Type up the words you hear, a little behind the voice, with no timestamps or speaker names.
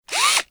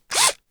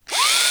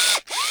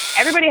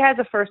everybody has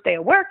a first day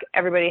of work.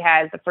 Everybody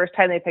has the first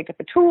time they picked up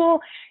a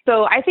tool.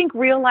 So I think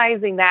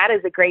realizing that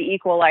is a great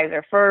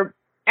equalizer for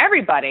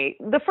everybody.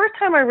 The first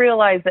time I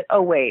realized that,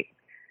 oh, wait,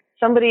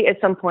 somebody at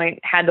some point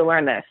had to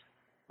learn this.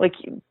 Like,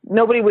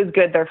 nobody was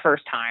good their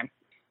first time.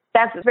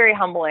 That's very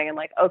humbling. And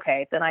like,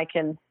 okay, then I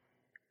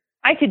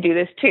could do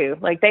this too.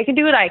 Like, they can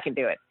do it, I can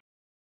do it.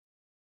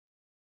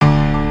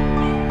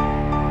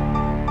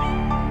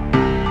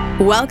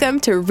 Welcome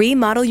to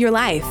Remodel Your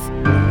Life.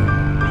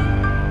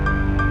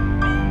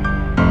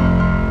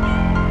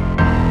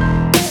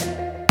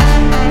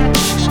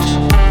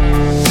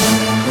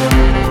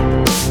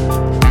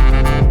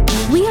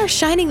 We are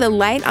shining the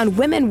light on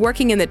women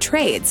working in the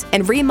trades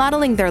and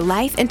remodeling their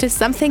life into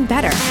something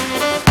better.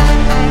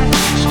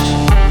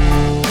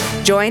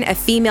 Join a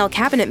female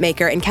cabinet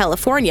maker in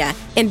California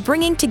in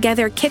bringing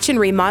together kitchen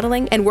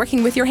remodeling and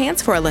working with your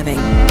hands for a living.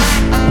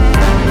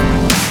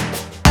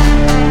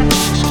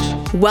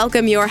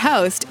 Welcome your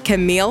host,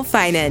 Camille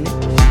Finan.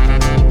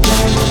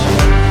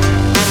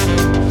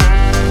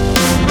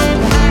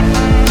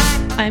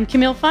 I'm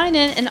Camille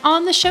Finan, and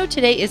on the show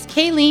today is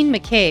Kayleen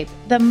McCabe,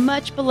 the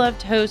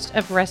much-beloved host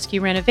of Rescue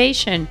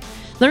Renovation.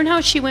 Learn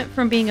how she went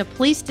from being a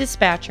police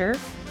dispatcher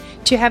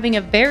to having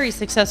a very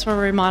successful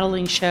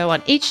remodeling show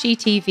on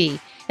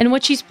HGTV and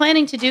what she's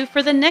planning to do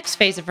for the next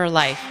phase of her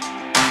life.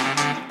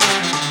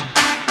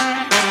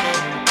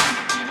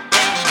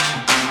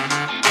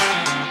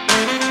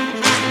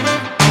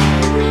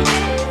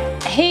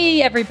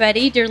 Hey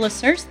everybody, dear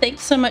listeners,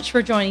 thanks so much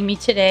for joining me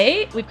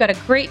today. We've got a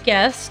great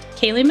guest,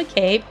 Kayleen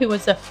McCabe, who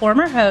was a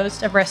former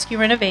host of Rescue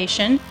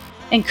Renovation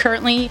and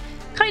currently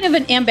kind of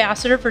an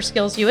ambassador for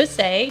Skills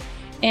USA.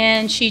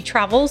 And she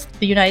travels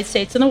the United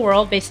States and the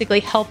world, basically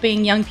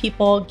helping young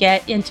people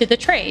get into the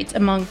trades,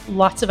 among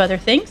lots of other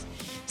things.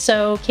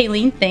 So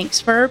Kayleen,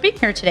 thanks for being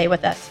here today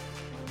with us.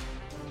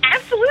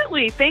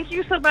 Absolutely. Thank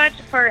you so much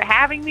for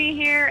having me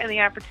here and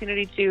the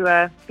opportunity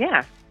to,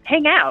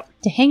 hang out.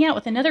 To hang out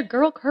with another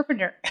girl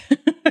carpenter.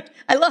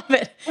 I love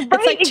it. Right,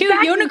 it's like two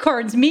exactly.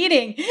 unicorns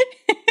meeting.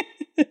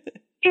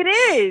 It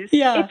is.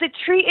 Yeah. It's a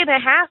treat and a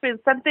half.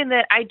 It's something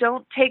that I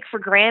don't take for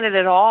granted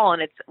at all.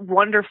 And it's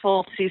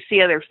wonderful to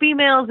see other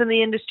females in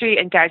the industry.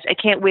 And gosh, I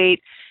can't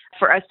wait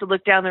for us to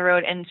look down the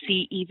road and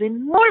see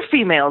even more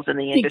females in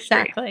the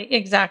industry.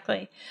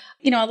 Exactly.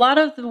 You know, a lot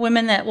of the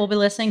women that will be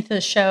listening to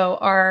the show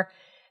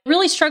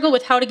really struggle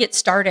with how to get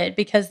started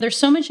because there's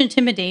so much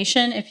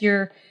intimidation if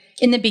you're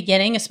in the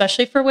beginning,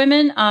 especially for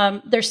women.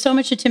 There's so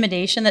much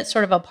intimidation that's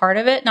sort of a part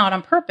of it, not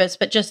on purpose,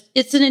 but just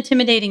it's an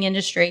intimidating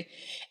industry.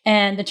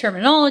 And the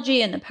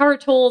terminology and the power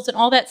tools and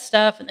all that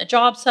stuff and the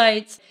job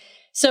sites.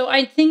 So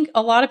I think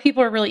a lot of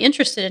people are really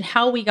interested in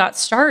how we got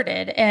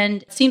started.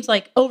 And it seems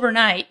like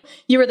overnight,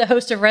 you were the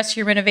host of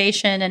Rescue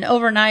Renovation and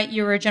overnight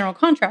you were a general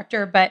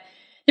contractor. But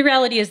the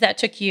reality is that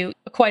took you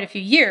quite a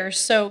few years.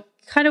 So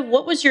kind of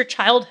what was your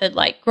childhood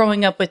like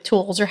growing up with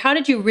tools? Or how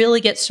did you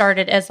really get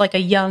started as like a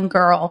young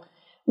girl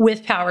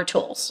with power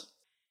tools?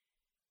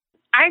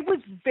 I was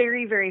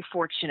very, very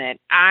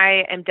fortunate.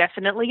 I am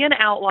definitely an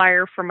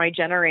outlier for my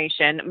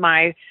generation.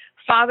 My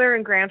father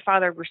and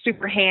grandfather were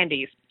super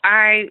handies.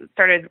 I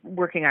started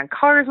working on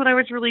cars when I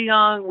was really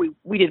young.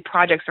 We did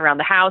projects around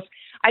the house.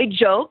 I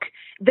joke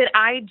that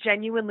I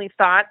genuinely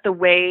thought the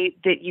way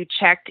that you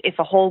checked if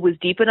a hole was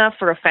deep enough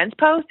for a fence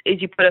post is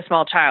you put a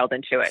small child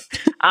into it,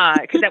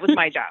 because that was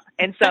my job.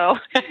 And so,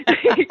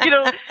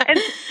 and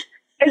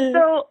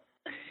so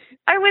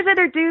I was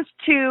introduced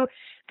to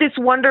this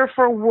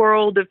wonderful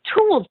world of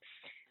tools.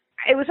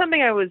 It was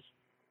something I was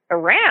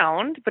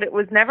around, but it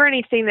was never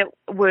anything that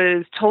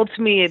was told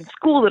to me in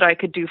school that I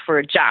could do for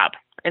a job.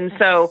 And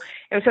so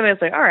it was something I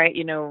was like, all right,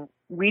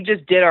 we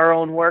just did our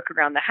own work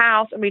around the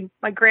house. I mean,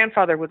 my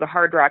grandfather was a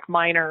hard rock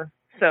miner,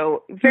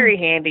 so very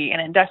handy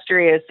and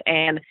industrious.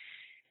 And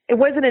it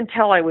wasn't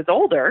until I was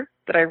older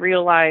that I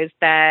realized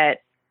that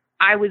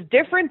I was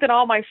different than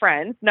all my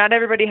friends. Not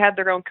everybody had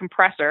their own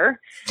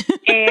compressor.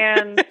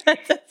 And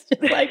That's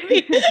just like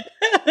me.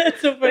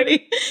 That's so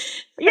funny.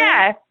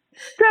 Yeah,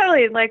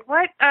 totally. Like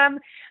what?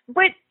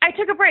 But I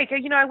took a break.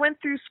 I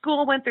went through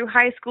school, went through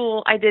high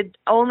school. I did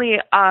only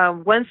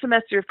one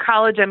semester of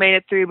college. I made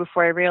it through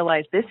before I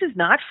realized this is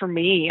not for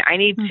me. I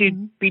need to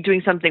be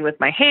doing something with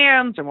my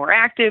hands or more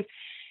active.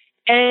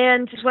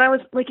 And when I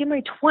was like in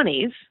my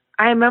 20s,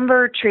 I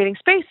remember Trading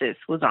Spaces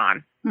was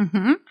on.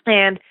 Mm-hmm.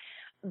 And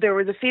there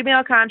was a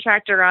female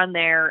contractor on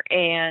there,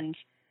 and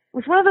it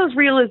was one of those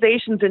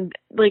realizations and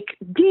like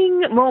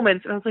ding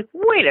moments. And I was like,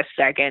 wait a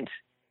second.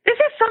 This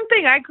is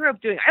something I grew up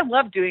doing. I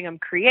love doing. I'm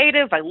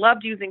creative. I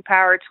loved using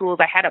power tools.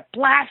 I had a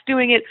blast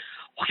doing it.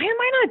 Why am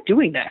I not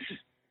doing this?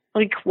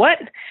 Like, what?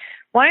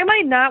 Why am I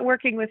not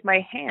working with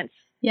my hands?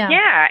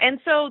 Yeah. And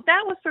so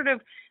that was sort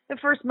of the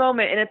first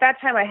moment. And at that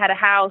time I had a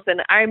house,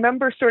 and I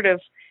remember sort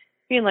of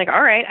being like,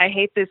 all right, I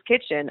hate this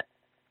kitchen.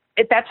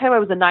 At that time I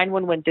was a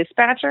 911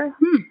 dispatcher.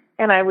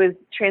 And I was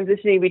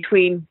transitioning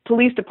between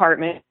police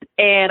department,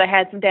 and I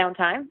had some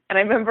downtime. And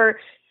I remember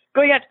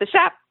going out to the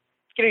shop,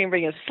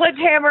 bringing a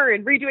sledgehammer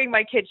and redoing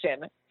my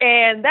kitchen.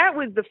 And that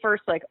was the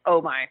first like,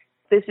 oh my,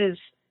 this is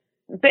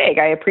big.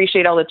 I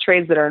appreciate all the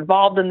trades that are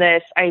involved in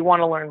this. I want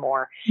to learn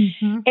more.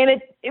 And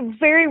it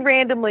very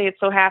randomly, it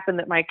so happened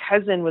that my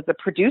cousin was a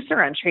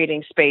producer on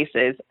Trading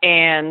Spaces,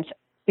 and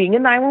being a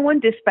 911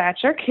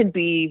 dispatcher can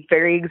be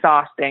very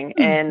exhausting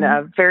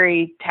and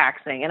very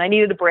taxing. And I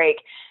needed a break.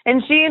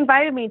 And she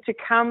invited me to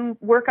come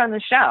work on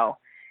the show.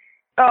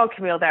 Oh,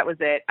 Camille, that was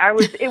it.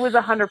 It was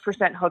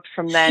 100% hooked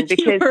from then,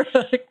 because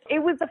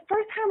it was the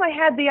first time I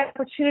had the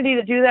opportunity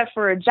to do that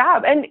for a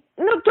job. And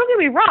no, don't get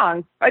me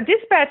wrong,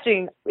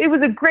 dispatching, it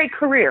was a great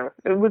career.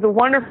 It was a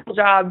wonderful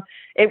job.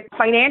 It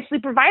financially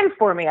provided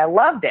for me. I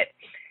loved it,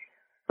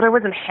 but I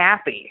wasn't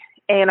happy.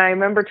 And I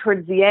remember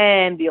towards the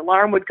end, the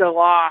alarm would go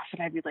off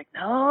and I'd be like,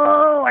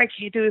 no, I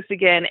can't do this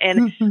again.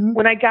 And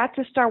when I got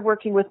to start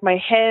working with my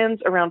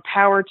hands around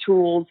power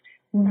tools,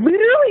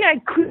 literally,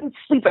 I couldn't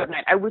sleep at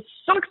night. I was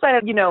so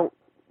excited. You know,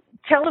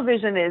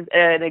 television is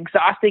an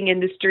exhausting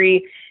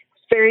industry,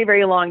 very,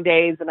 very long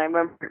days. And I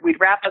remember we'd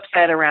wrap up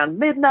set around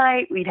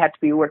midnight. We'd have to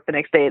be at work the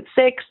next day at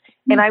 6.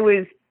 And I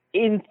was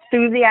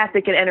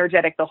enthusiastic and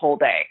energetic the whole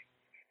day.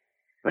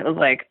 It was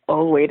like,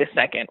 oh, wait a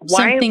second.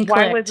 Why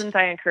wasn't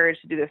I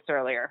encouraged to do this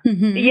earlier?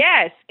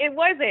 Yes, it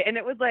was it. And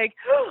it was like,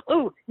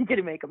 oh, you get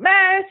to make a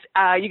mess.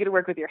 You get to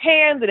work with your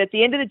hands. And at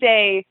the end of the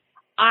day,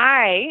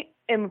 I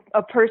am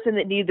a person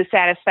that needs the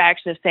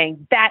satisfaction of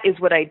saying that is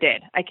what I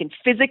did. I can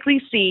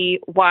physically see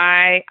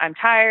why I'm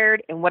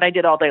tired and what I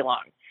did all day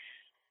long.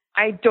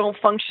 I don't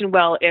function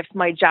well if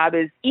my job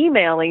is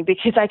emailing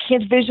because I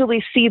can't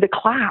visually see the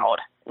cloud.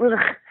 Ugh.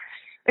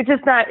 It's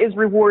just not as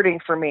rewarding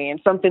for me and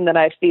something that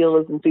I feel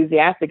is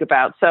enthusiastic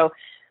about. So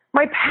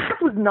my path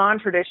was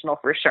non-traditional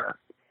for sure.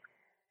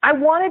 I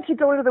wanted to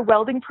go to the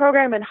welding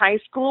program in high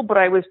school, but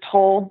I was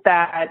told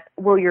that,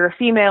 well, you're a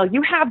female.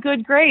 You have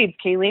good grades,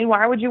 Kayleen.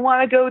 Why would you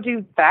want to go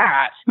do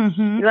that? You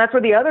know, that's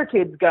where the other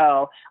kids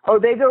go. Oh,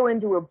 they go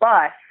into a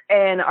bus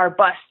and are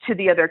bused to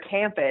the other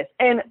campus.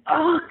 And,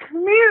 oh,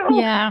 Camille.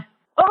 Yeah.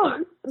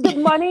 Oh, the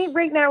money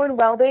right now in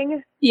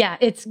welding. Yeah,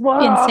 it's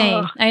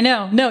insane. I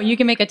know. No, you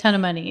can make a ton of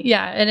money.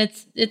 Yeah, and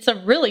it's a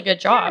really good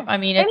job. I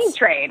mean, any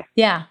trade.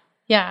 Yeah.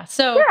 Yeah.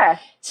 So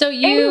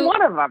any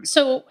one of them.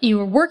 So you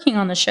were working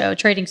on the show,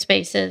 Trading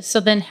Spaces. So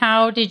then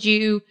how did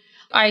you,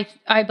 I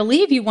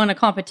believe you won a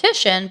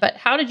competition, but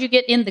how did you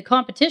get in the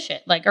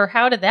competition? Like, or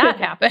how did that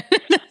happen?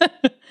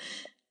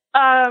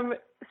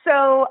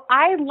 So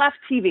I left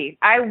TV.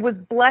 I was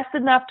blessed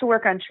enough to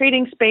work on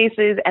Trading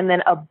Spaces and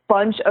then a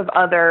bunch of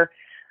other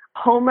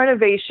home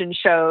renovation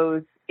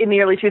shows in the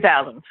early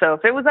 2000s. So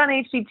if it was on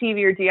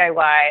HGTV or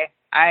DIY,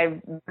 I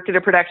worked at a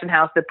production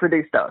house that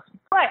produced those.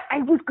 But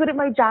I was good at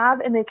my job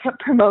and they kept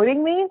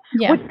promoting me,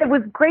 which I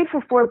was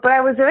grateful for. But I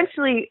was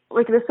eventually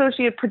like an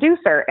associate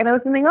producer and I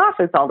was in the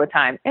office all the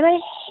time and I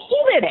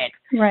hated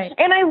it. Right.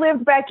 And I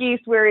lived back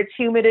east where it's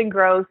humid and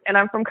gross and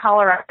I'm from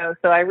Colorado.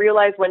 So I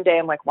realized one day,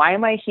 I'm like, why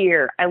am I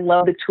here? I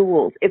love the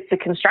tools. It's the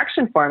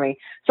construction for me.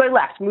 So I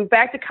left, moved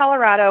back to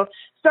Colorado,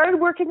 started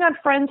working on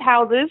friends'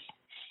 houses.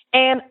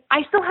 And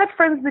I still had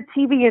friends in the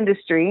TV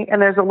industry, and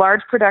there's a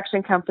large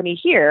production company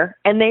here,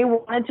 and they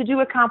wanted to do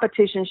a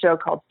competition show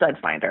called Stud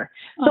Finder.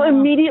 So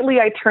immediately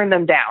I turned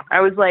them down. I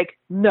was like,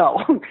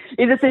 no,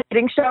 is this a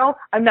dating show?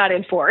 I'm not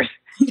in for it.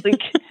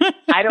 Like,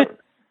 I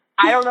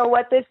don't know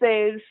what this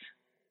is.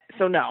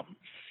 So no.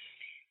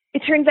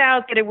 It turns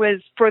out that it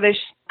was for this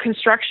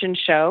construction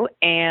show,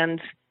 and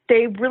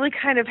they really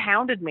kind of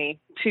hounded me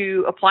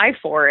to apply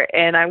for it.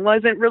 And I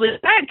wasn't really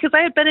sad because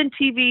I had been in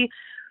TV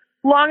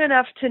long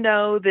enough to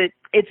know that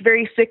it's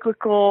very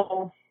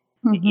cyclical.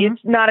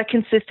 It's not a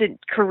consistent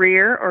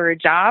career or a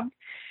job.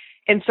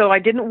 And so I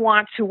didn't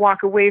want to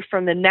walk away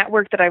from the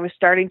network that I was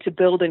starting to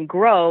build and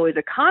grow as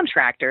a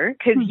contractor.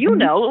 Cause you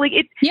know, like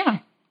it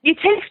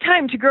takes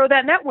time to grow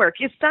that network.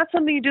 It's not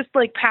something you just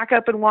like pack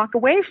up and walk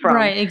away from.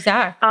 Right.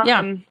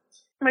 Exactly.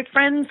 My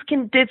friends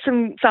did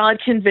some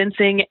solid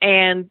convincing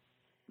and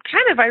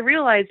kind of, I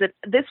realized that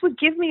this would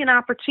give me an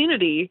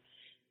opportunity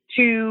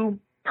to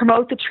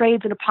promote the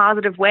trades in a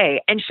positive way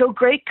and show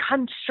great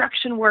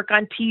construction work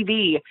on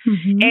TV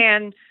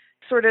and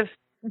sort of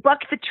buck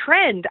the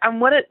trend on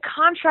what a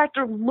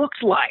contractor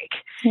looked like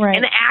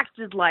and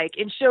acted like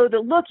and show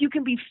that, look, you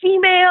can be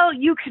female,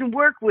 you can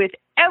work with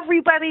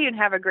everybody and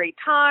have a great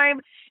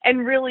time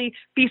and really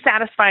be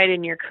satisfied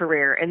in your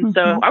career. And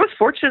so I was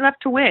fortunate enough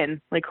to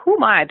win. Like, who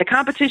am I? The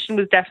competition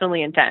was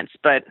definitely intense,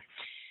 but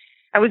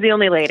I was the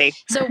only lady.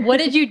 So what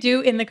did you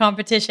do in the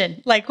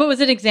competition? Like, what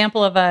was an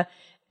example of a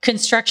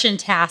construction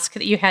task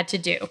that you had to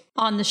do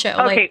on the show?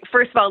 Okay,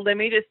 first of all, let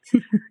me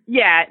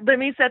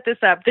set this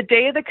up. The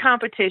day of the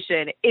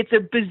competition, it's a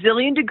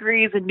bazillion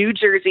degrees in New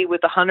Jersey with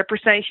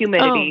 100%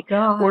 humidity. Oh,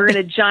 God. We're in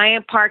a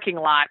giant parking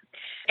lot.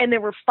 And there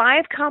were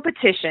 5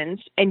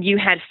 competitions, and you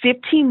had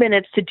 15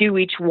 minutes to do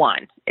each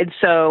one. And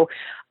so,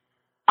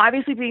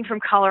 obviously, being from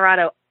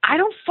Colorado, I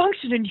don't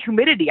function in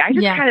humidity. I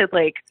just kind of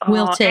like,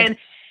 wilted.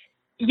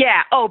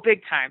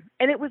 Big time.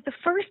 And it was the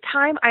first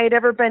time I had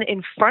ever been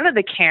in front of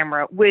the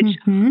camera, which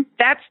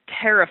that's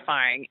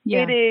terrifying.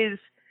 Yeah.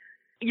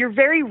 You're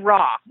very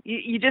raw.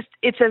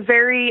 It's a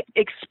very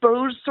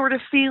exposed sort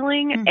of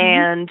feeling.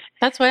 And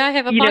that's why I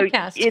have a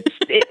podcast.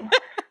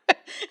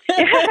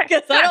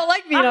 Because I don't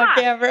like being on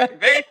camera.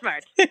 Very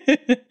smart.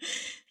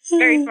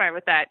 Very smart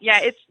with that.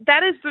 Yeah,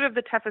 that is sort of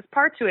the toughest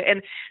part to it.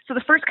 And so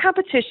the first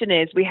competition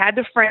is we had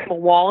to frame a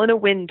wall and a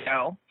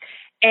window.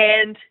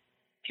 And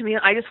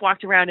I just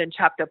walked around and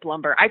chopped up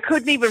lumber. I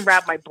couldn't even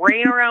wrap my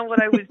brain around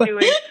what I was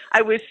doing.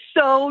 I was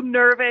so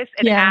nervous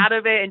and out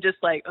of it and just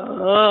like,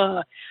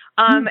 ugh.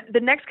 The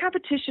next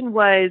competition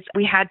was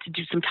we had to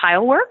do some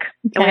tile work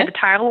and we had to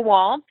tile a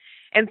wall.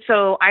 And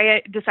so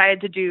I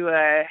decided to do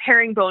a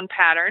herringbone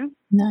pattern.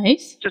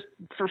 Nice. Just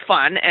for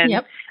fun.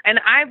 And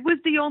I was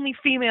the only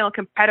female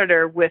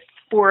competitor with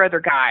 4 other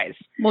guys.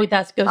 Well,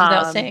 that goes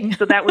without saying.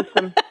 So that was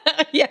some,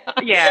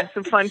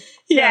 some fun.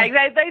 Yeah,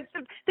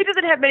 they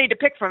didn't have many to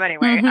pick from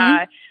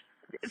anyway.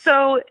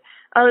 So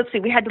let's see,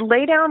 we had to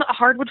lay down a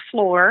hardwood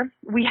floor.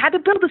 We had to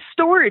build a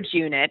storage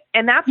unit.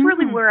 And that's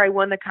really where I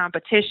won the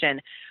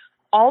competition.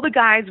 All the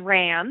guys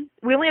ran.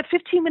 We only had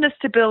 15 minutes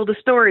to build a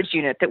storage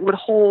unit that would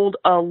hold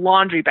a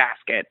laundry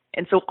basket.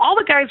 And so all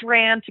the guys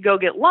ran to go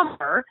get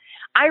lumber.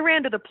 I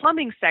ran to the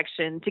plumbing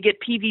section to get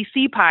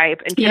PVC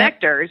pipe and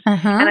connectors.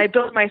 And I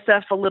built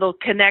myself a little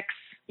Connects,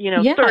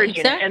 storage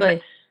unit.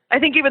 And I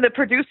think even the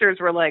producers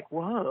were like,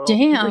 whoa.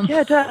 Damn.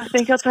 Like,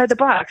 think outside the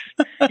box.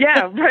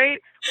 Yeah, right?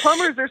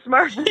 Plumbers are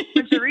smart for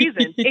a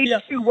reason.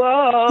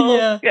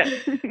 H2O.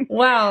 Yeah.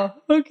 Wow.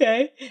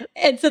 Okay.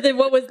 And so then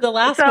what was the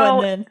last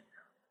one then?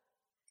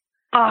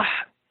 I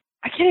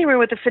can't even remember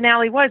what the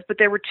finale was, but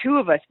there were 2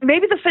 of us.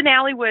 Maybe the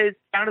finale was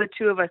down to the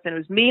 2 of us, and it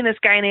was me and this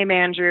guy named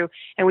Andrew,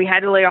 and we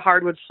had to lay a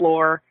hardwood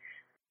floor.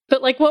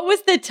 But like, what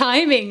was the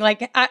timing?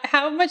 Like,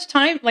 how much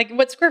time? Like,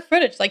 what square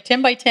footage? Like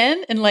 10 by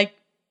 10 in like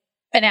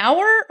an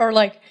hour, or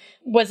like,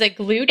 was it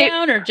glue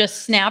down or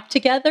just snapped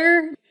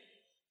together?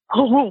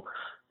 Oh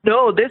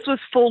no, this was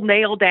full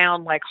nail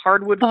down, like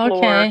hardwood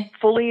floor,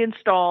 fully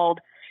installed.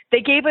 They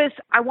gave us,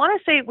 I want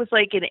to say it was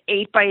like an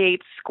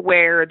 8x8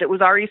 square that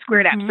was already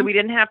squared up, so we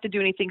didn't have to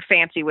do anything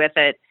fancy with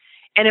it.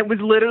 And it was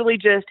literally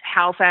just,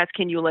 how fast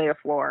can you lay a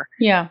floor?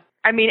 Yeah.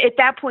 I mean, at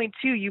that point,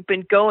 too, you've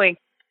been going,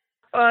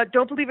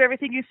 don't believe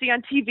everything you see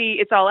on TV.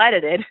 It's all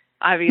edited,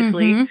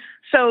 obviously.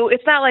 So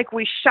it's not like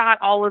we shot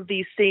all of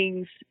these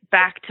things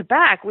back to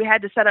back. We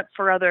had to set up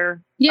for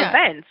other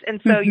events. And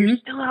so you're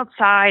still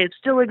outside. It's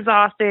still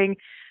exhausting.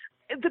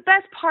 The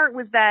best part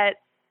was that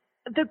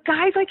the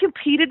guys I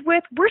competed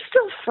with, we're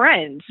still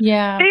friends.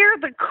 Yeah. They're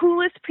the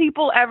coolest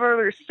people ever.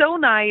 They're so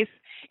nice.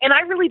 And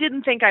I really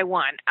didn't think I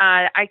won.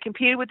 I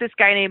competed with this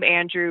guy named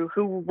Andrew,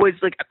 who was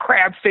like a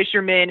crab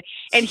fisherman,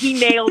 and he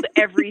nailed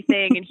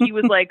everything. And he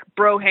was like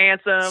bro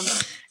handsome.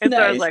 And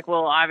so I was like,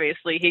 well,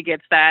 obviously he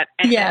gets that.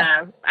 And,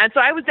 and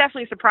so I was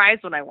definitely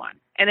surprised when I won.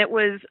 And it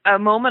was a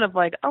moment of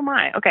like, oh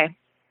my, okay.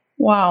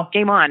 Wow.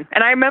 Game on.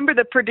 And I remember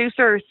the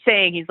producer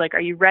saying, he's like,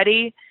 are you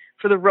ready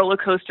for the roller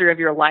coaster of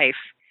your life?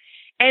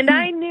 And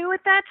I knew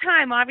at that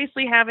time,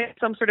 obviously having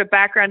some sort of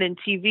background in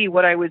TV,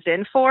 what I was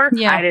in for.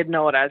 I didn't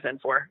know what I was in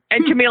for.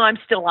 And Camille, I'm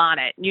still on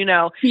it.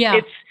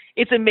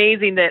 It's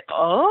amazing that,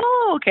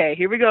 okay,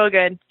 here we go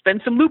again. It's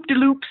been some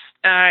loop-de-loops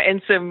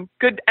and some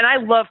good, and I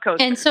love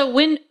coasters. And so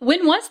when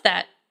was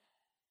that?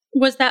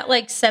 Was that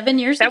like 7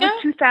 years ago? That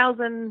was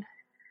 2000.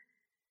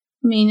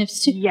 I mean,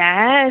 it's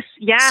yes.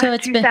 Yeah. So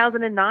it's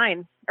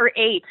 2009 or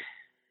 8.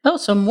 Oh,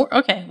 so more.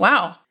 Okay.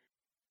 Wow.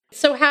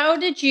 So how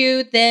did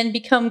you then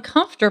become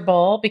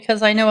comfortable?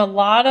 Because I know a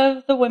lot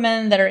of the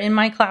women that are in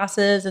my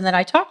classes and that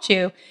I talk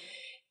to,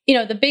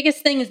 the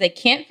biggest thing is they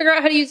can't figure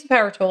out how to use the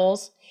power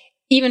tools,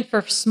 even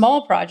for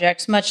small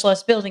projects, much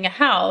less building a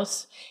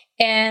house.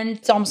 And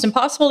it's almost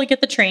impossible to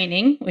get the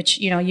training, which,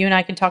 you and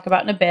I can talk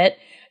about in a bit.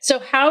 So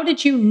how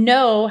did you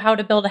know how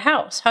to build a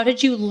house? How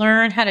did you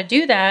learn how to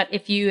do that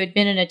if you had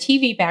been in a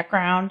TV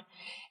background?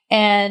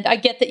 And I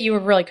get that you were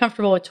really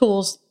comfortable with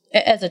tools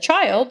as a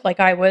child,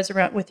 like I was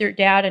around with your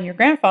dad and your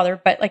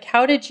grandfather, but like,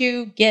 where did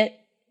you get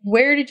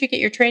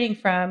your training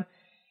from?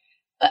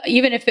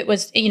 Even if it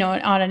was,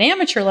 on an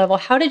amateur level,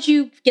 how did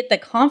you get the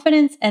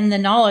confidence and the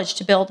knowledge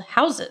to build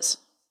houses?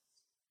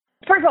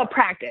 First of all,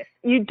 practice.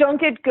 You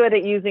don't get good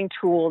at using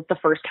tools the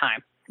first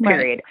time,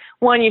 period. Right.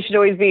 One, you should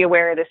always be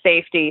aware of the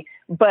safety,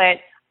 but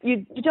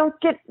you don't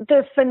get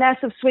the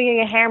finesse of swinging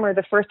a hammer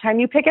the first time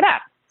you pick it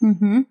up.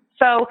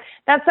 So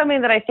that's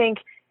something that I think,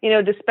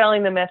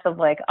 dispelling the myth of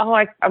like,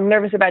 I'm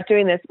nervous about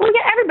doing this. Well,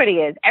 yeah, everybody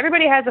is.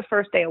 Everybody has a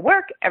first day of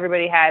work.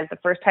 Everybody has the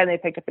first time they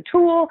picked up a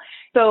tool.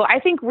 So I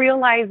think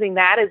realizing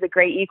that is a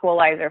great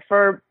equalizer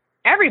for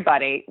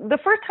everybody. The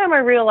first time I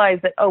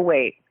realized that,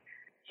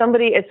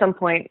 somebody at some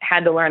point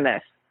had to learn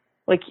this.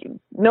 Like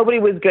nobody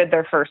was good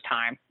their first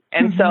time.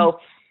 And so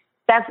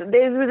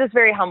it was just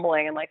very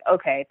humbling and like,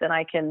 okay, then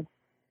I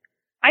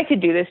could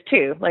do this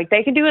too. Like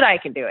they can do it. I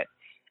can do it.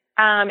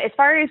 As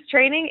far as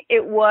training,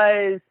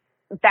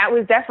 that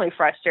was definitely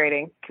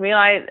frustrating.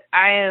 Camille,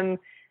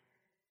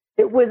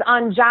 it was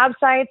on job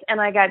sites, and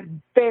I got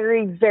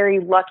very, very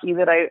lucky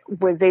that I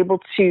was able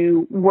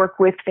to work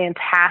with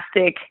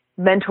fantastic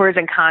mentors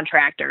and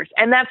contractors.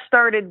 And that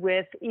started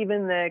with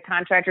even the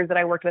contractors that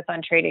I worked with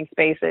on Trading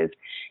Spaces.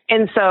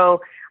 And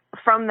so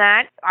from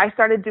that, I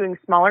started doing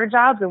smaller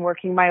jobs and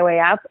working my way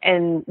up,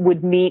 and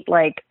would meet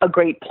like a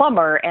great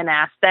plumber and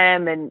ask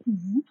them and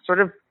sort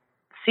of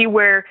see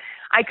where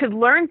I could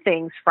learn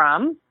things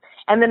from.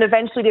 And then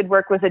eventually did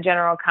work with a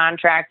general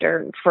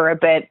contractor for a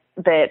bit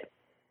that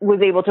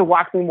was able to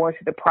walk me more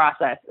through the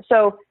process.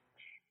 So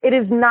it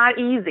is not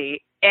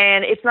easy,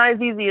 and it's not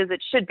as easy as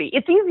it should be.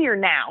 It's easier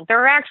now. There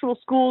are actual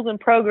schools and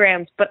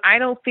programs, but I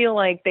don't feel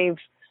like they've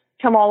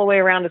come all the way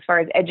around as far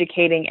as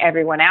educating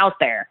everyone out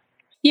there.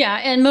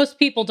 Yeah, and most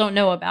people don't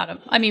know about them.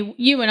 I mean,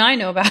 you and I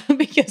know about them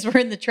because we're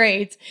in the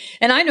trades,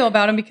 and I know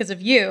about them because of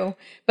you,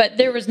 but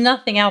there was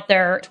nothing out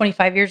there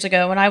 25 years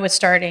ago when I was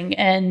starting,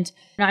 and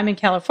I'm in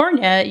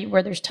California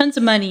where there's tons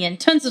of money and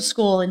tons of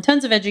school and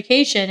tons of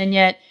education, and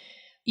yet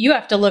you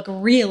have to look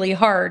really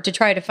hard to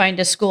try to find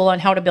a school on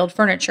how to build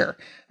furniture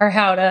or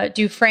how to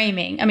do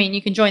framing. I mean,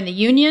 you can join the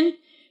union,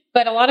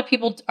 but a lot of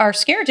people are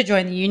scared to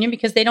join the union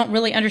because they don't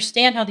really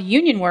understand how the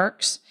union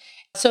works.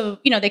 So,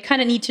 they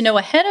kind of need to know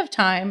ahead of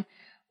time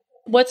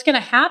what's going to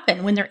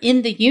happen when they're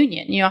in the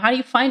union. How do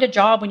you find a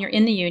job when you're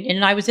in the union?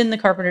 And I was in the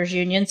carpenters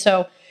union,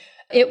 so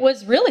it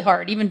was really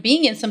hard. Even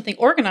being in something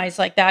organized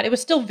like that, it was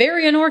still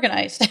very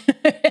unorganized.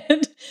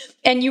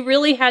 and you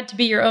really had to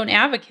be your own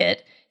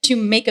advocate to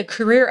make a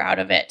career out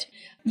of it.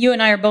 You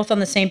and I are both on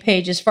the same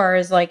page as far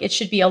as like, it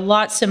should be a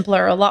lot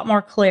simpler, a lot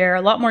more clear,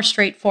 a lot more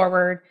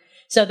straightforward,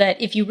 so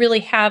that if you really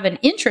have an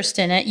interest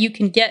in it, you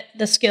can get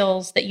the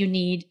skills that you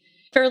need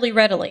fairly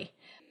readily.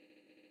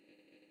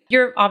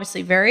 You're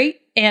obviously very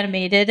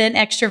animated and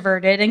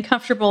extroverted and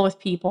comfortable with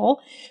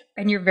people,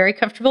 and you're very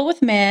comfortable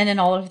with men and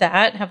all of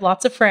that, have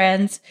lots of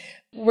friends.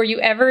 Were you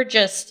ever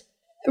just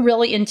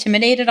really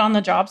intimidated on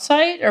the job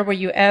site, or were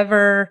you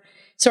ever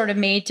sort of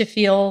made to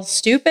feel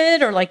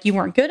stupid or like you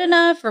weren't good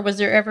enough, or was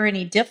there ever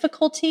any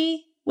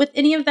difficulty with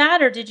any of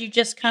that, or did you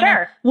just kind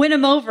of win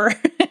them over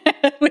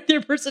with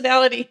your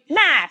personality?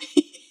 Nah.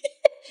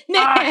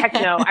 Oh, heck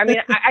no. I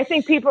mean, I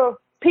think people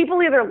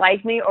either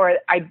like me or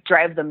I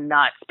drive them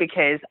nuts,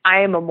 because I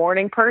am a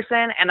morning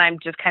person and I'm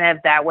just kind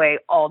of that way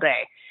all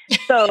day.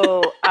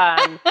 So,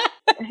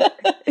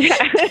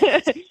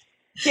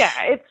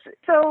 it's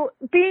so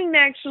being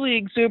naturally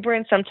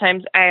exuberant,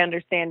 sometimes I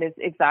understand is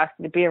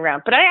exhausting to be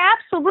around, but I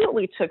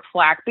absolutely took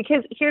flack,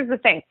 because here's the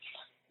thing,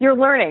 you're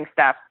learning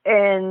stuff.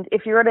 And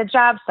if you're at a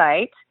job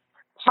site,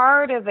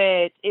 part of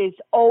it is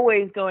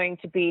always going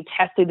to be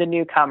testing the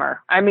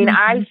newcomer. I mean,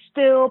 I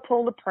still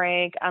pull the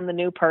prank on the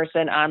new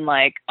person on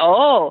like,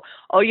 oh,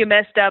 you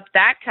messed up.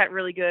 That cut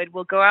really good.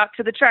 We'll go out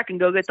to the truck and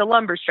go get the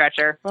lumber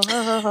stretcher.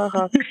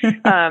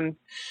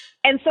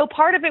 And so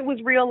part of it was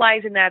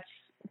realizing that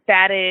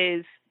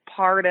is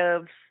part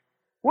of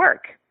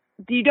work.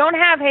 You don't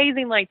have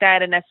hazing like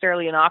that in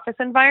necessarily an office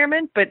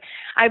environment, but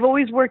I've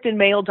always worked in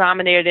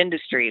male-dominated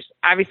industries.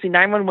 Obviously,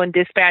 911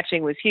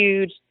 dispatching was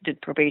huge, did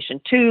probation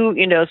too,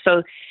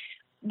 so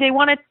they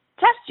want to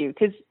test you,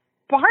 because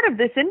part of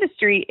this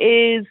industry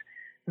is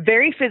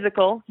very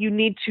physical. You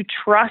need to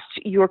trust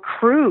your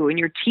crew and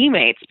your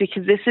teammates,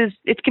 because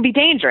it can be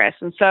dangerous.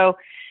 And so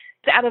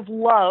it's out of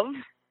love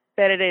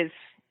that it is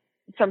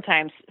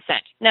sometimes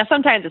sent. Now,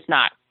 sometimes it's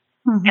not,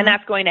 and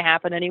that's going to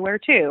happen anywhere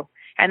too.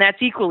 And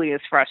that's equally as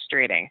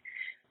frustrating.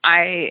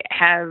 I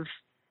have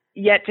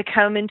yet to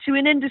come into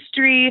an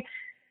industry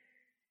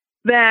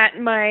that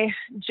my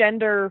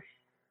gender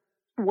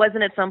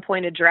wasn't at some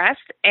point addressed.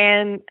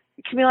 And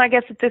Camille, I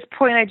guess at this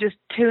point, I just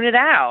tune it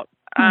out.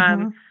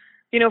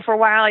 For a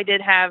while, I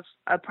did have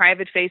a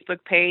private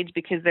Facebook page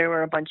because there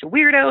were a bunch of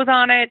weirdos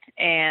on it.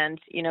 And,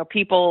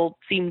 people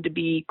seem to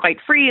be quite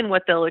free in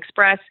what they'll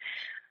express.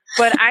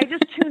 But I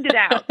just tuned it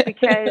out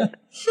because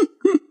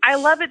I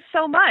love it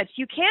so much.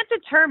 You can't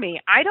deter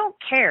me. I don't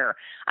care.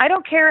 I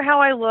don't care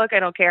how I look. I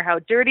don't care how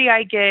dirty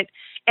I get.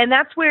 And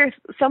that's where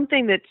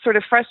something that sort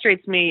of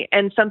frustrates me,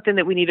 and something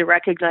that we need to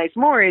recognize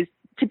more, is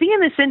to be in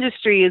this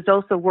industry is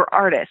also, we're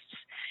artists.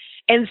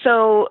 And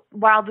so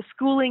while the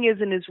schooling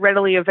isn't as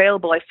readily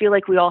available, I feel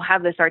like we all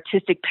have this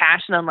artistic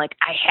passion on like,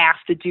 I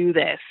have to do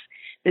this.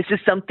 This is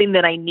something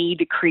that I need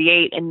to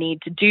create and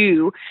need to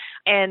do.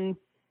 And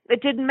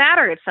it didn't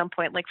matter at some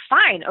point. Like,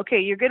 fine, okay,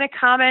 you're going to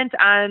comment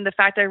on the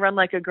fact I run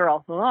like a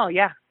girl. Oh,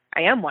 yeah,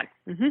 I am one.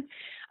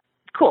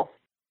 Cool.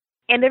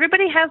 And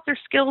everybody has their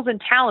skills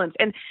and talents.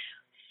 And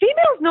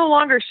females no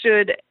longer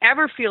should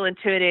ever feel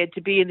intimidated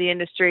to be in the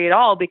industry at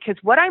all, because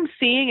what I'm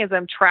seeing as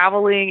I'm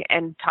traveling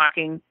and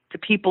talking to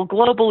people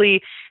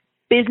globally,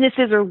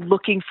 businesses are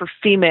looking for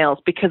females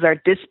because our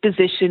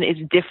disposition is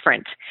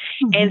different.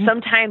 And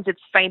sometimes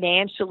it's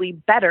financially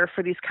better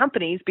for these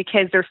companies,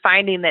 because they're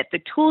finding that the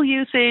tool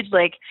usage,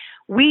 like,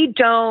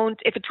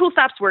 if a tool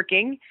stops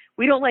working,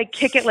 we don't like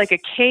kick it like a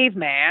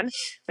caveman.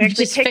 We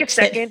actually take a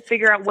second,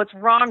 figure out what's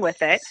wrong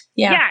with it.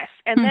 Yes.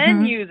 And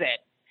then use it.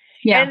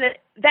 Yeah. And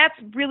that's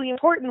really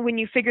important when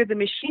you figure the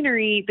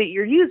machinery that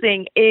you're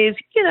using is,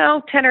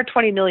 $10 or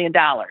 $20 million.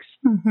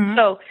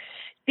 So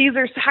these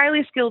are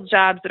highly skilled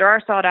jobs that are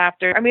sought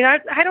after. I mean,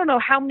 I don't know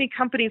how many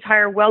companies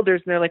hire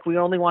welders and they're like, we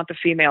only want the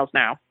females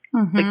now.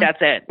 Like, that's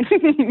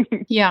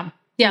it. Yeah.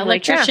 Yeah, I'm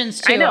like,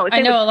 electricians too. I know.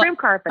 I know a lot. Trim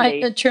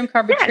carpentry. Trim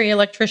carpentry,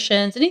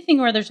 electricians, anything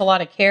where there's a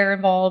lot of care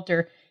involved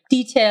or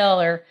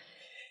detail or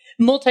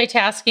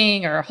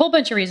multitasking or a whole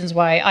bunch of reasons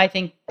why I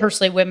think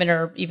personally women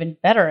are even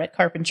better at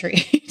carpentry,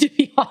 to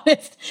be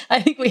honest.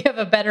 I think we have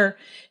a better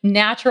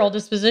natural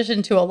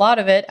disposition to a lot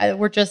of it.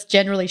 We're just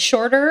generally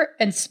shorter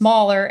and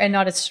smaller and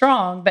not as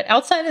strong. But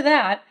outside of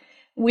that,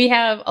 we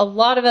have a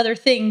lot of other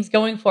things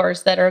going for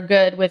us that are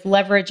good with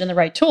leverage and the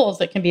right tools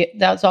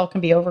that all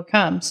can be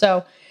overcome.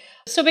 So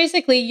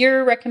basically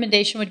your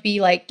recommendation would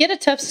be like, get a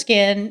tough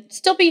skin,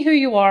 still be who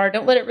you are.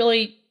 Don't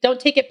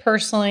take it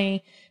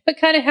personally, but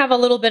kind of have a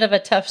little bit of a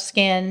tough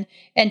skin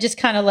and just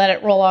kind of let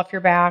it roll off your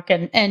back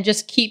and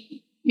just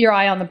keep your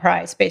eye on the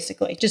prize,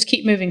 basically. Just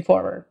keep moving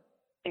forward.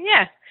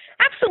 Yeah,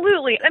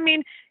 absolutely. I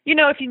mean,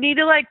 if you need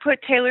to like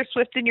put Taylor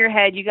Swift in your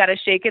head, you got to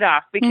shake it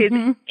off because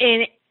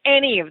in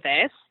any of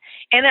this,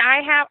 and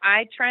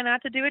I try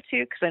not to do it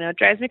too because I know it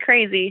drives me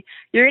crazy.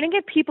 You're going to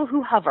get people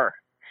who hover.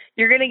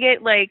 You're going to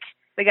get like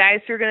the guys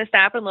who are going to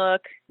stop and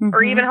look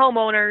or even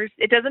homeowners.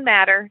 It doesn't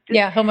matter.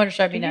 Yeah, homeowners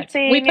drive me nuts.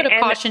 We put a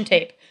caution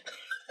tape.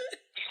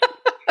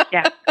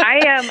 Yeah,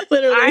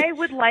 I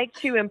would like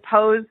to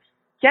impose,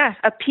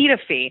 a PETA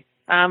fee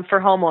for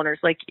homeowners.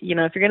 Like,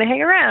 if you're going to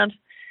hang around,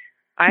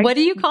 what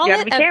do you call you it?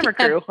 have a camera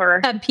crew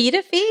or a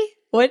PETA fee?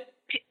 What?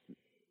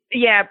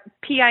 Yeah,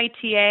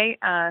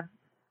 PITA.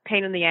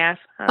 Pain in the ass.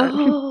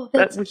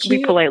 That's cute.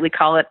 We politely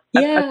call it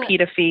a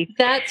PETA fee.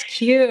 That's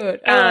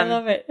cute. Oh, I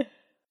love it.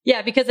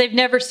 Yeah, because they've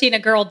never seen a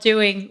girl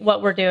doing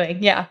what we're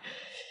doing. Yeah.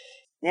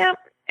 Yeah,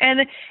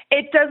 and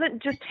it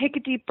doesn't just take a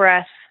deep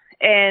breath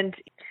and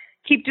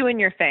keep doing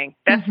your thing.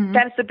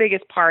 That's the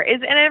biggest part.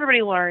 And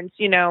everybody learns.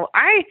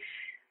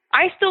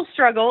 I still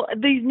struggle.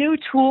 These new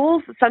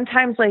tools,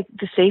 sometimes like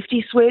the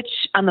safety switch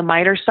on the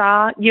miter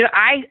saw.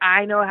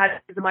 I know how to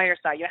use the miter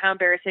saw. You know how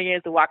embarrassing it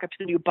is to walk up to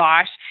the new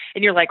Bosch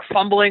and you're like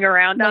fumbling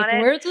around on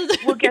it. Where's this?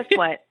 Well, guess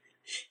what?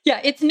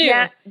 Yeah, it's new.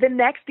 Yeah, the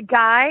next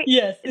guy.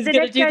 Yes, is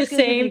going to do the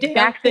same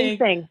exact same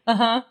thing.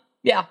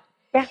 Yeah.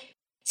 Yeah.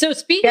 So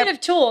speaking of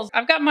tools,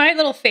 I've got my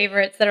little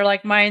favorites that are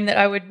like mine that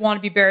I would want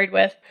to be buried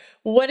with.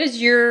 What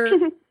is your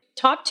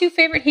top 2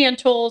 favorite hand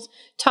tools?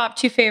 Top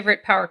 2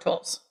 favorite power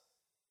tools?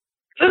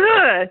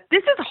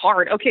 This is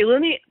hard. Okay,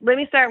 let me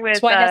start with.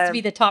 That's why it has to be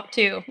the top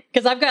 2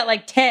 because I've got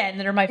like 10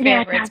 that are my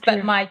favorites,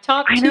 but my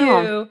top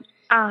 2.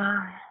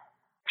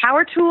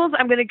 Power tools.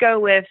 I'm going to go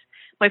with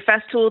my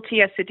Festool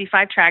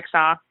TS55 track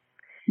saw.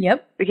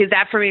 Yep. Because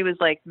that for me was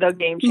like the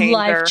game changer.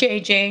 Life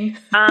changing.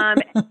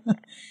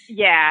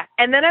 Yeah,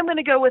 and then I'm going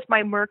to go with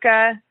my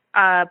Mirka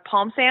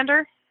palm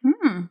sander.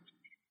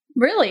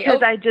 Really?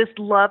 Because I just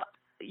love.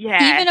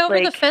 Yeah. Even over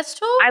the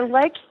Festool? I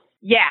like.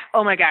 Yeah.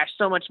 Oh my gosh,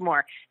 so much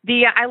more.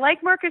 I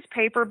like Mirka's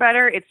paper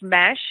better. It's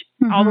mesh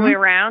all the way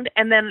around,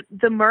 and then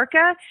the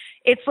Mirka,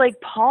 it's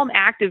like palm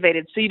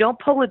activated, so you don't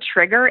pull the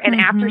trigger. And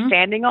after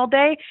sanding all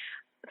day,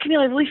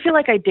 Camille, I really feel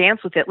like I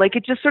dance with it. Like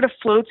it just sort of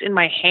floats in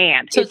my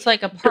hand. So it's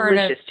like a part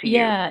of.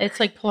 Yeah, it's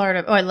like part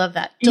of. Oh, I love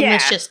that.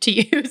 Delicious to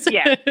use.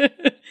 Yeah.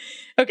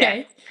 Okay.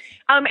 Yeah.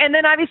 And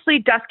then obviously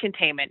dust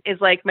containment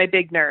is like my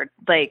big nerd.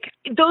 Like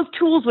those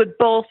tools would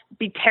both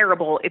be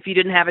terrible if you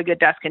didn't have a good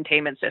dust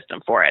containment system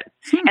for it.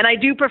 And I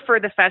do prefer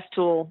the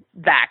Festool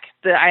vac.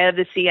 I have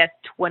the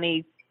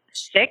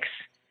CS26.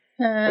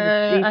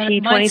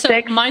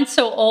 Mine's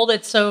so old,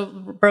 it's so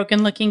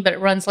broken looking, but it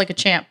runs like a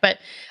champ. But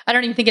I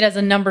don't even think it has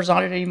the numbers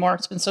on it anymore.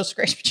 It's been so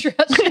scratched.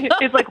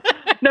 It's like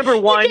number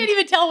 1. You can't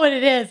even tell what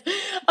it is.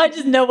 I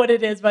just know what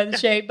it is by the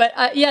shape. But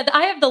I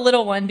have the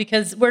little one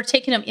because we're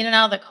taking them in and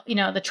out of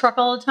the truck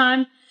all the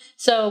time.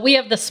 So we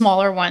have the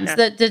smaller ones.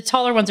 Yeah. The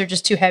taller ones are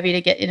just too heavy to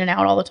get in and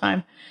out all the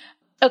time.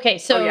 Okay,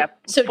 so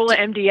full of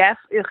MDF.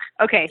 Ugh.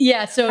 Okay.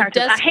 Yeah, so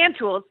hand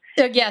tools.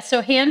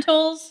 So hand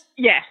tools.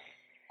 Yeah.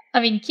 I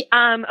mean,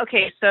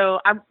 okay, so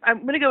I'm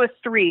going to go with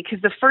 3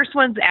 because the first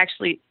one's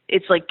actually,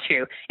 it's like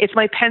 2. It's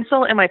my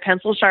pencil and my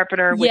pencil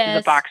sharpener, which is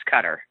a box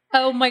cutter.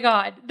 Oh my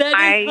God. That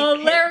is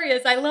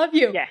hilarious. I love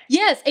you. Yeah.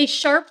 Yes, a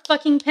sharp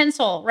fucking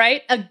pencil,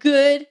 right? A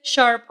good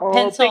sharp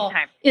pencil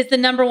is the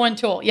number 1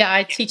 tool. Yeah,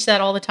 I teach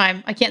that all the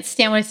time. I can't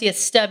stand when I see a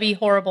stubby,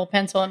 horrible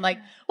pencil. I'm like,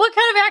 what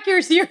kind of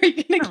accuracy are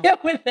you going to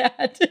get with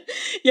that?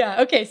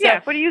 Yeah, okay. So,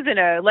 what are you using,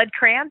 a lead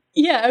crayon?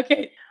 Yeah,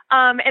 okay.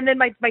 And then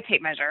my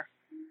tape measure.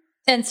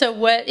 And so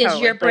what is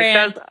your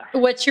brand?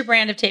 What's your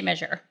brand of tape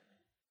measure?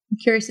 I'm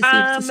curious to see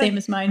if it's the same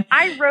as mine.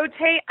 I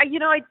rotate.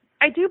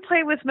 I do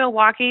play with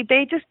Milwaukee.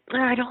 They just,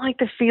 I don't like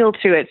the feel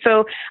to it.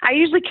 So I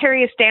usually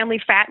carry a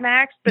Stanley Fat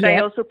Max, but I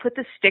also put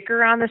the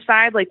sticker on the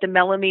side, like the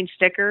melamine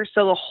sticker.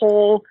 So the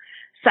whole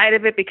side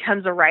of it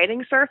becomes a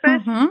writing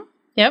surface.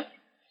 Yep.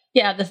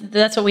 Yeah,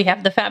 that's what we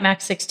have. The Fat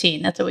Max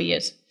 16. That's what we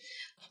use.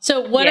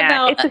 So what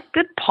about... It's a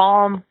good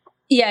palm.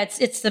 Yeah,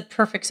 it's the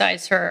perfect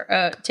size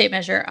for tape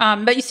measure.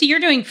 But you see, you're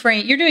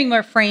doing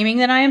more framing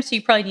than I am, so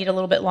you probably need a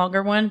little bit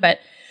longer one. But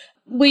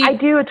I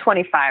do a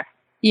 25.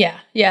 Yeah.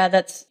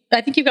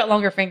 I think you've got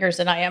longer fingers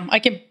than I am. I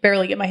can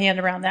barely get my hand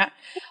around that.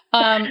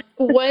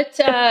 What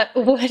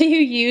do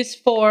you use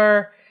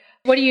for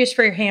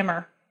your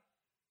hammer?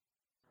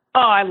 Oh,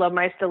 I love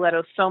my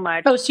stilettos so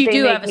much. Oh, so you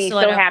do have a stiletto. They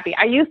make me so happy.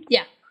 I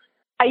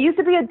used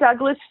to be a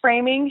Douglas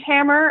framing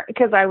hammer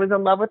because I was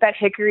in love with that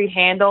hickory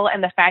handle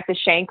and the fact the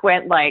shank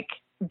went like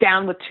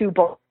down with 2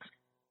 bolts.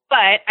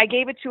 But I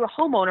gave it to a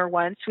homeowner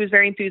once who was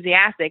very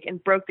enthusiastic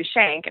and broke the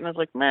shank. And I was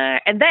like, meh.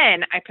 And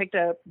then I picked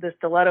up the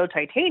stiletto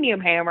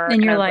titanium hammer.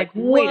 And you're like,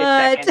 wait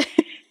a second.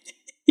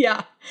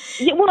 Yeah.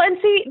 Well, and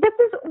see, this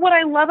is what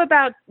I love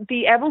about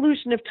the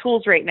evolution of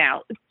tools right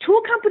now.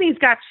 Tool companies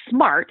got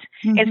smart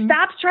and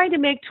stopped trying to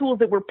make tools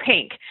that were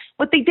pink.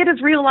 What they did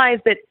is realize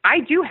that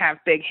I do have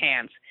big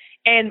hands.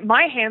 And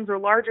my hands are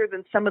larger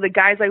than some of the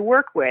guys I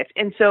work with.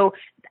 And so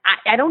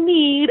I don't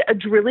need a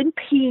drilling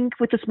pink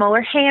with a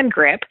smaller hand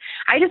grip.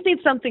 I just need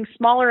something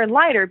smaller and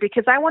lighter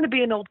because I want to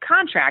be an old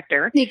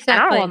contractor. Exactly.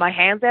 And I don't want my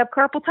hands to have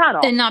carpal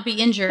tunnel. And not be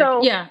injured.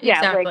 So,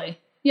 Exactly. Like,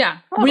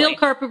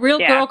 Totally. Real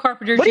girl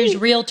carpenters use you,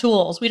 real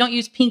tools. We don't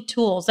use pink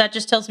tools. That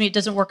just tells me it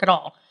doesn't work at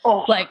all.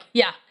 Oh.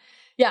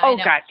 Oh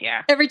God,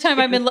 yeah. Every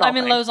time I'm in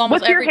Lowe's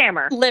almost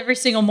every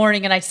single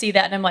morning and I see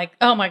that and I'm like,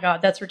 oh my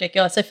God, that's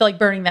ridiculous. I feel like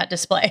burning that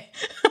display.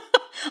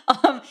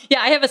 I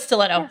have a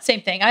stiletto. Yeah.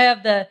 Same thing. I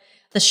have the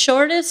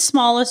shortest,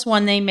 smallest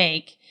one they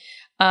make.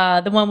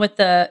 The one with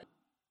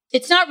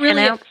it's not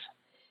really,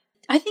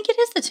 I think it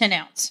is the 10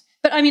 ounce.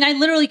 But I mean, I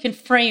literally can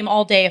frame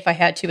all day if I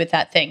had to with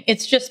that thing.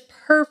 It's just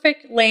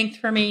perfect length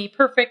for me,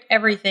 perfect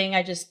everything.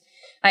 I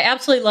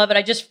absolutely love it.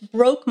 I just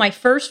broke my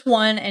first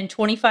one in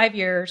 25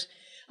 years.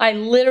 I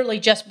literally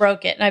just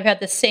broke it. And I've had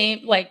the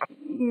same,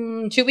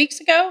 2 weeks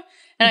ago.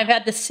 And I've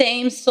had the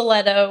same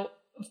stiletto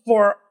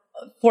for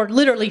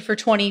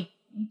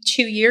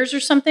 22 years or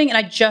something. And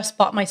I just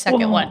bought my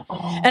second one.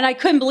 And I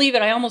couldn't believe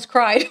it. I almost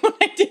cried when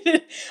I did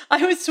it.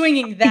 I was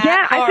swinging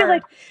that hard. I feel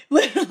like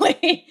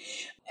literally.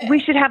 We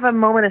should have a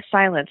moment of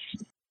silence.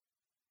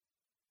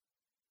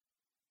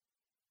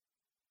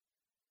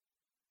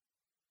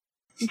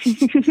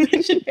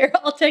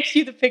 I'll text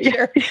you the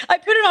picture. I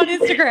put it on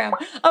Instagram.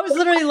 I was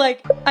literally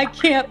like, I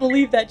can't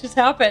believe that just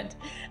happened.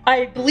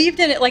 I believed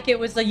in it like it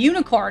was a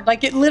unicorn.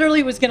 Like it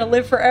literally was going to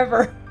live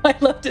forever. I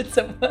loved it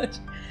so much.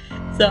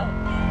 So.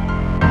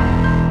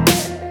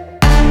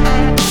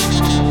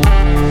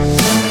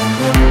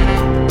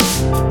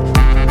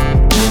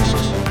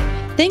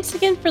 Thanks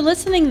again for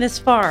listening this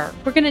far.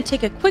 We're going to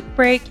take a quick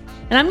break,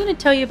 and I'm going to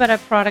tell you about a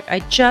product I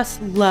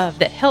just love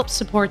that helps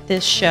support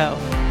this show.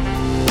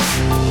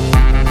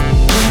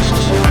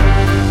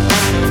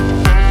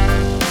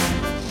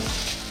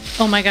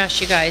 Oh my gosh,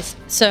 you guys.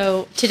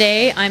 So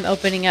today I'm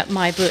opening up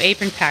my Blue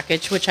Apron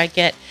package, which I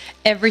get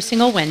every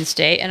single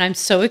Wednesday. And I'm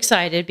so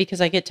excited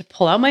because I get to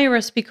pull out my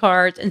recipe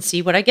cards and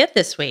see what I get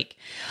this week.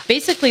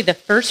 Basically, the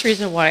first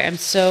reason why I'm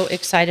so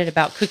excited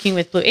about cooking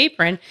with Blue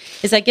Apron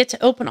is I get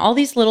to open all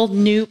these little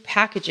new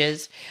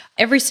packages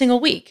every single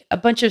week. A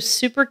bunch of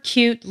super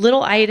cute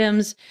little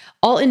items,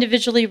 all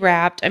individually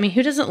wrapped. I mean,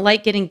 who doesn't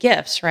like getting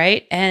gifts,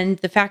 right? And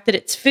the fact that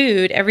it's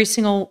food every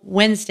single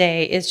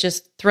Wednesday is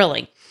just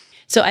thrilling.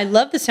 So I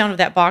love the sound of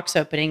that box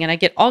opening, and I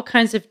get all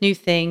kinds of new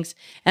things,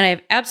 and I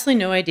have absolutely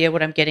no idea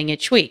what I'm getting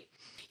each week.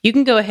 You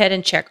can go ahead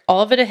and check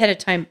all of it ahead of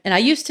time, and I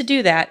used to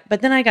do that,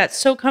 but then I got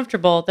so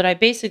comfortable that I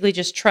basically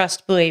just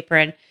trust Blue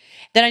Apron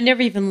that I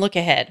never even look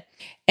ahead.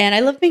 And I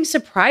love being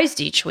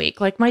surprised each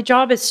week. Like my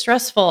job is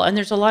stressful, and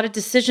there's a lot of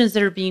decisions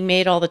that are being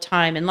made all the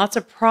time, and lots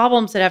of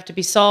problems that have to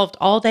be solved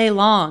all day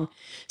long.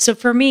 So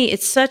for me,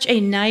 it's such a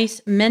nice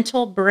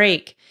mental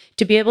break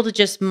to be able to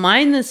just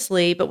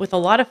mindlessly, but with a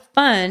lot of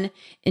fun,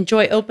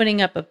 enjoy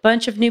opening up a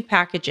bunch of new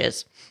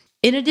packages.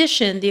 In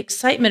addition, the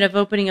excitement of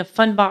opening a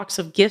fun box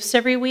of gifts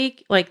every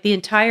week, like the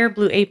entire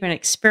Blue Apron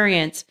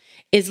experience,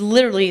 is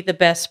literally the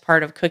best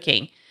part of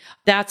cooking.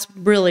 That's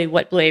really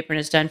what Blue Apron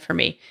has done for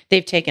me.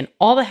 They've taken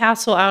all the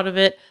hassle out of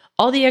it,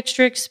 all the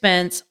extra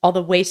expense, all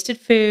the wasted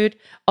food,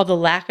 all the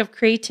lack of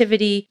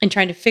creativity, and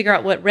trying to figure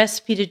out what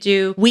recipe to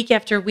do week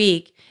after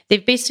week.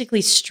 They've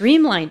basically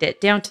streamlined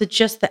it down to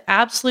just the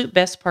absolute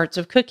best parts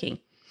of cooking.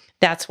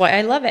 That's why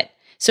I love it.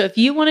 So if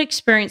you want to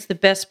experience the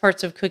best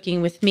parts of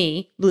cooking with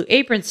me, Blue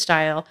Apron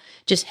style,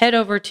 just head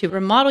over to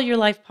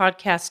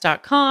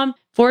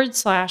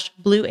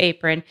remodelyourlifepodcast.com/Blue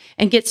Apron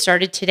and get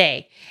started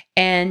today.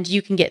 And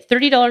you can get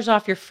 $30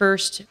 off your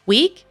first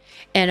week,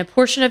 and a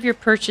portion of your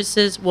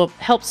purchases will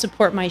help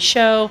support my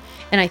show.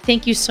 And I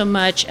thank you so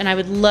much. And I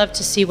would love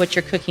to see what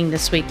you're cooking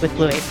this week with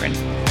Blue Apron.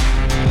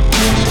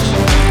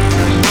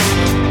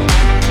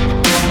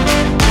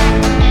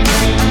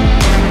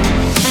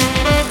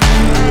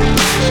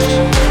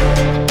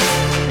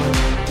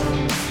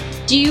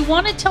 Do you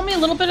want to tell me a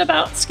little bit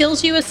about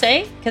Skills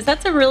USA? Because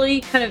that's a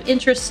really kind of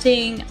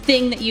interesting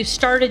thing that you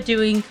started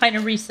doing kind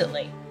of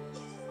recently.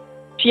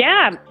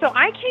 Yeah. So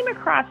I came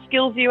across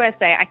Skills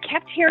USA. I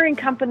kept hearing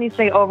companies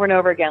say over and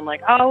over again,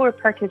 like, oh, we're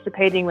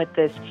participating with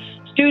this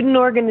student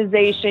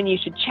organization. You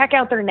should check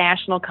out their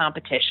national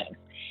competition.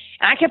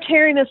 And I kept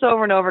hearing this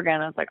over and over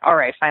again. I was like, all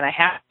right, fine, I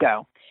have to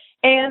go.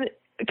 And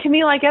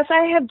Camille, I guess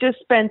I have just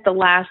spent the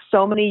last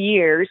so many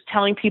years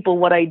telling people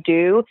what I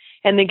do,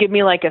 and they give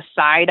me like a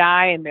side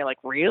eye, and they're like,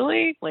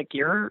 really? Like,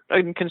 you're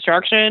in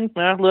construction,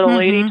 little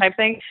lady type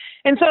thing?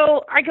 And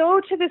so I go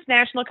to this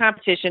national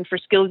competition for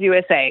Skills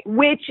USA,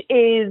 which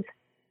is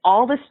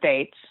all the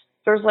states.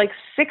 There's like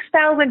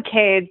 6,000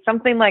 kids,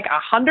 something like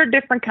 100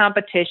 different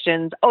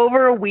competitions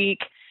over a week.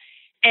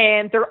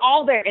 And they're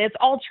all there, and it's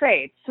all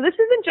trades. So this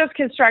isn't just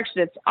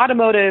construction. It's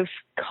automotive,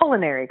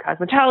 culinary,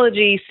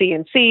 cosmetology,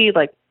 CNC,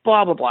 like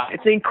blah, blah, blah.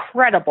 It's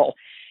incredible.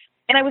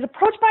 And I was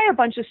approached by a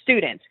bunch of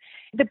students.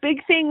 The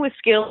big thing with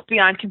Skills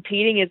beyond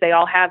competing is they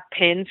all have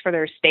pins for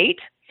their state.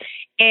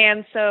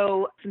 And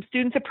so some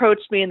students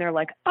approached me, and they're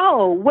like,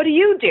 oh, what do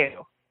you do?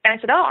 And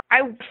I said, oh,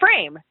 I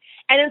frame.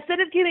 And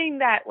instead of getting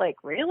that, like,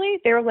 really?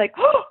 They were like,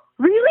 oh,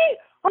 really?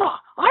 Oh,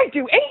 I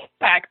do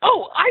HVAC.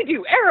 Oh, I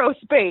do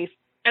aerospace.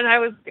 And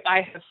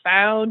I have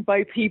found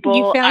my people.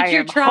 You found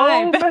your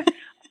tribe.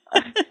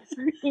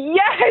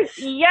 Yes.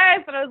 And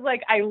I was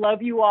like, I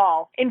love you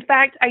all. In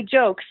fact, I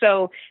joke.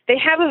 So they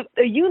have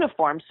a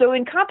uniform. So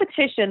in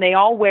competition, they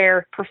all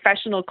wear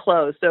professional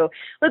clothes. So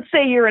let's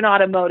say you're in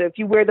automotive,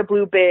 you wear the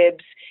blue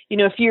bibs. You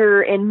know, if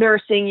you're in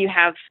nursing, you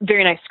have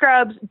very nice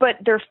scrubs. But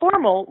their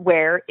formal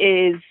wear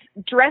is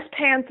dress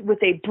pants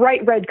with a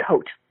bright red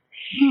coat.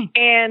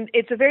 And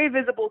it's a very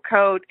visible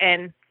coat.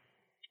 And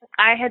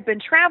I had been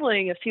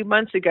traveling a few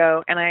months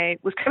ago, and I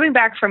was coming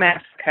back from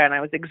Africa, and I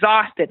was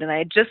exhausted, and I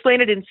had just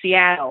landed in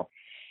Seattle,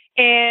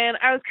 and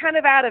I was kind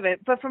of out of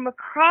it. But from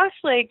across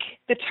like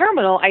the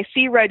terminal, I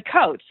see red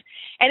coats,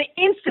 and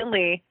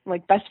instantly, I'm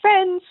like, best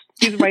friends.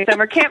 These are my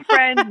summer camp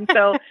friends. And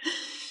so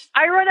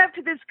I run up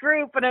to this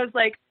group, and I was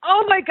like,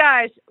 oh my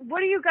gosh,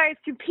 what are you guys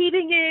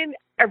competing in?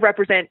 I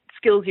represent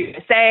Skills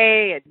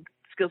USA and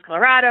Skills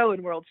Colorado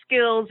and World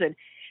Skills, and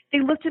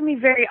they looked at me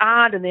very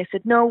odd, and they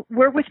said, no,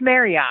 we're with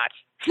Marriott.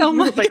 Oh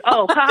my I was like,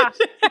 oh,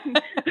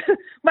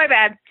 my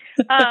bad.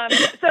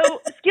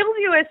 So Skills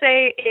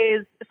USA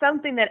is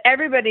something that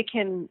everybody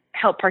can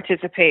help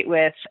participate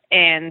with.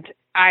 And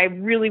I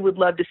really would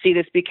love to see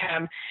this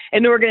become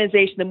an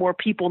organization that more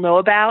people know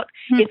about.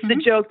 It's the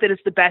joke that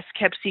it's the best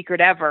kept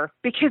secret ever,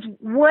 because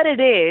what it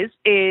is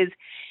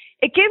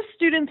it gives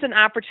students an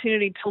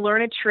opportunity to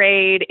learn a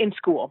trade in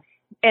school.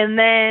 And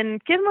then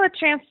give them a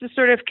chance to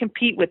sort of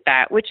compete with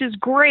that, which is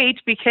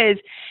great because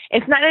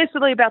it's not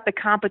necessarily about the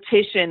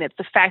competition. It's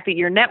the fact that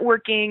you're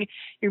networking,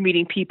 you're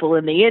meeting people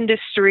in the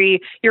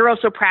industry, you're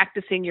also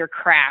practicing your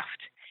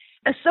craft.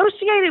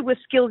 Associated with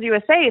Skills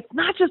USA, it's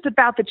not just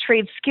about the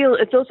trade skill,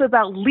 it's also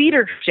about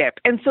leadership.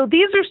 And so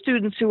these are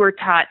students who are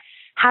taught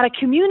how to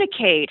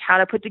communicate, how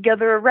to put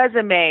together a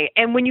resume.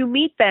 And when you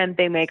meet them,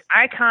 they make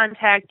eye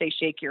contact, they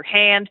shake your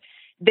hand.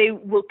 They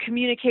will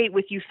communicate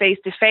with you face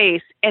to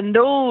face, and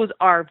those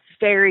are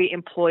very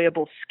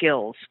employable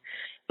skills.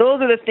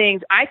 Those are the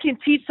things I can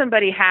teach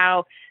somebody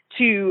how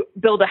to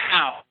build a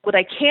house. What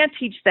I can't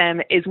teach them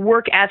is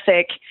work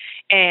ethic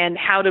and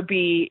how to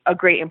be a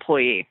great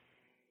employee.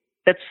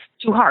 That's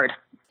too hard.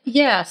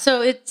 Yeah,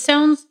 so it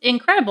sounds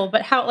incredible,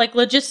 but how, like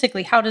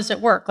logistically, how does it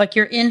work? Like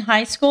you're in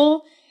high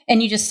school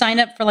and you just sign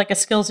up for like a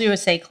Skills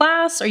USA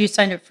class, or you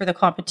sign up for the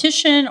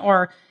competition,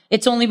 or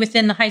it's only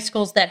within the high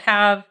schools that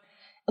have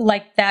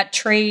like that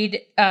trade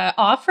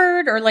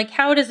offered, or like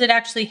how does it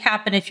actually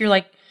happen if you're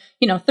like,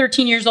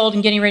 13 years old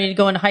and getting ready to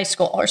go into high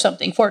school or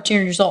something, 14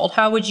 years old?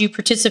 How would you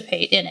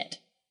participate in it?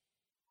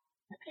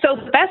 So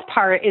the best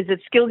part is that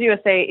Skills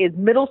USA is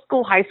middle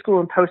school, high school,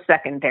 and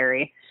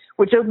post-secondary,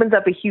 which opens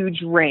up a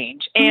huge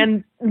range.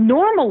 And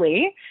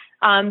normally,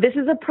 this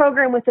is a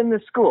program within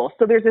the school.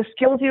 So there's a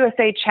Skills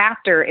USA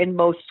chapter in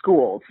most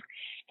schools.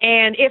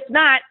 And if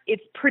not,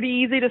 it's pretty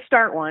easy to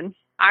start one.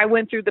 I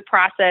went through the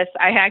process.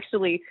 I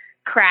actually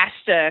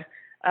crashed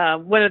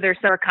one of their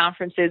summer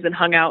conferences and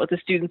hung out with the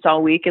students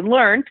all week and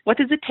learned what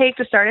does it take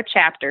to start a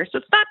chapter. So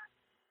it's not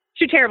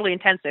too terribly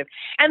intensive.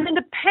 And then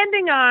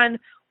depending on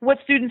what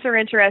students are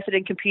interested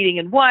in competing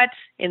in what,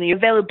 and the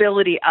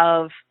availability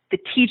of the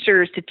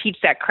teachers to teach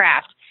that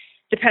craft,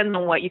 depends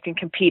on what you can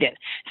compete in.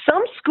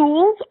 Some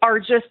schools are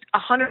just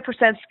 100%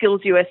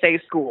 Skills USA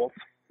schools.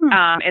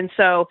 And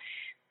so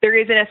there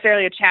isn't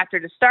necessarily a chapter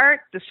to start.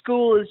 The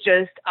school is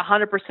just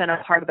 100%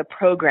 a part of the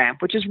program,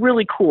 which is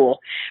really cool.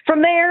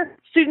 From there,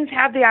 students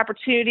have the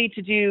opportunity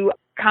to do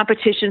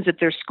competitions at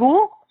their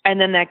school,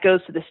 and then that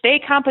goes to the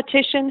state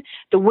competition.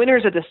 The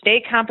winners of the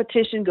state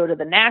competition go to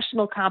the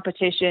national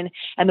competition,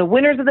 and the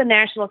winners of the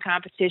national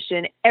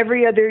competition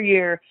every other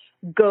year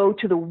go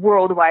to the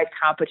worldwide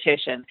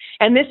competition.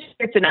 And this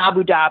year it's in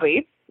Abu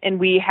Dhabi. And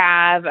we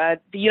have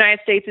the United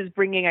States is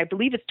bringing, I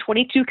believe it's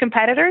 22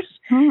 competitors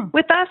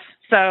with us.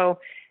 So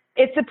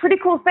it's a pretty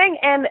cool thing.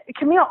 And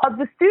Camille, of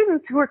the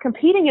students who are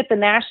competing at the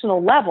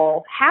national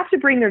level have to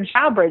bring their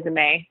job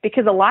resume,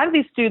 because a lot of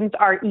these students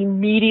are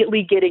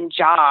immediately getting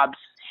jobs.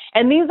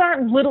 And these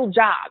aren't little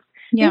jobs.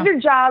 Yeah. These are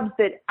jobs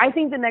that I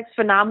think the next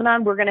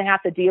phenomenon we're going to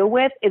have to deal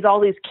with is all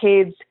these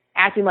kids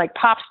acting like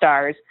pop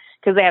stars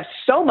because they have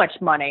so much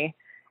money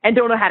and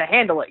don't know how to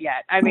handle it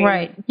yet. I mean,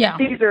 right. Yeah.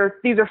 these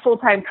are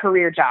full-time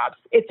career jobs.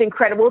 It's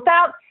incredible.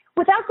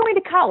 without going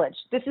to college.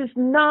 This is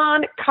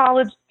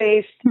non-college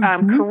based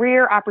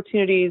career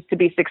opportunities to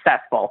be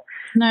successful.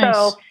 Nice.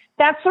 So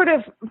that's sort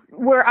of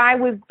where I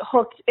was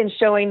hooked in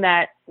showing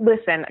that,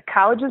 listen,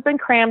 college has been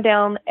crammed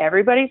down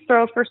everybody's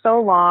throat for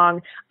so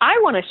long. I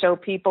want to show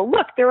people,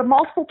 look, there are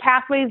multiple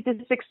pathways to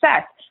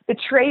success. The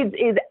trades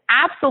is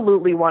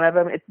absolutely one of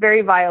them. It's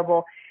very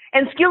viable.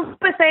 And Skills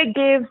USA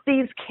gives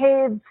these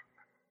kids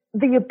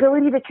the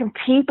ability to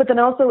compete, but then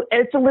also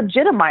it's a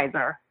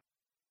legitimizer.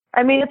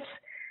 I mean,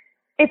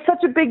 it's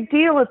such a big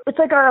deal. It's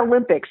like our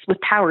Olympics with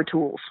power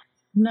tools.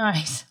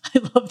 Nice. I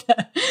love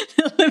that.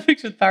 The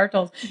Olympics with power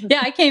tools. Yeah,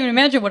 I can't even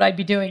imagine what I'd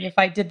be doing if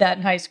I did that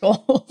in high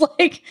school.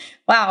 Like,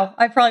 wow,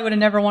 I probably would have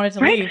never wanted to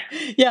leave.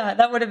 Yeah,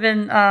 that would have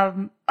been,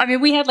 I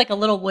mean, we had like a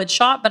little wood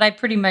shop, but I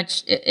pretty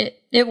much,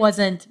 it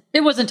wasn't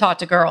taught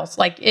to girls.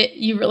 Like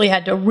you really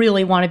had to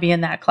really want to be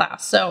in that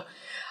class. So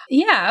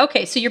yeah,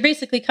 okay. So you're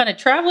basically kind of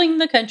traveling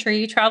the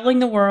country, traveling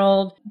the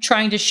world,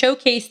 trying to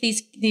showcase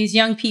these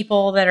young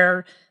people that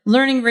are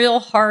learning real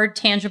hard,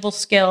 tangible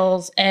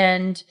skills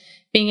and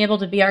being able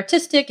to be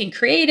artistic and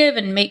creative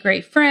and make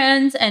great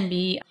friends and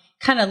be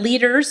kind of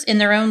leaders in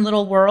their own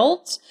little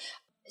worlds.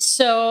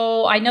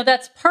 So I know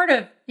that's part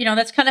of,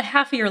 that's kind of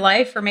half of your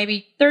life or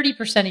maybe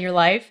 30% of your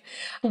life.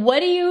 What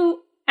do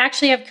you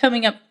actually have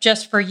coming up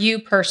just for you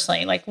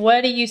personally? Like,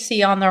 what do you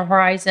see on the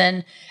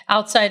horizon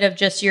outside of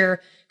just your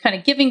kind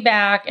of giving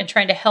back and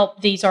trying to help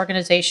these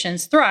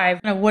organizations thrive?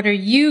 What are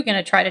you going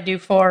to try to do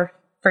for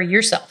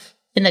yourself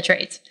in the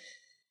trades?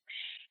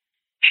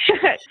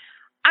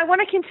 I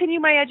want to continue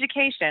my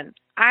education.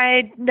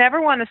 I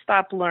never want to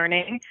stop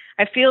learning.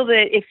 I feel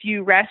that if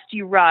you rest,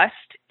 you rust,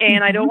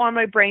 and I don't want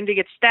my brain to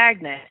get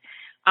stagnant.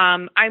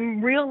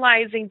 I'm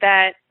realizing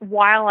that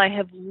while I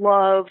have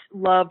loved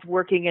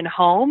working in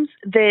homes,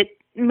 that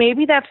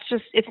maybe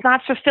it's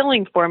not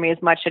fulfilling for me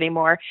as much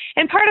anymore.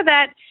 And part of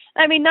that,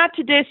 I mean, not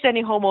to diss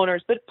any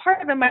homeowners, but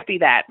part of it might be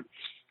that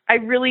I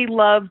really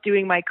love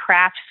doing my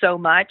craft so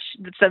much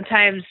that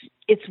sometimes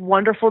it's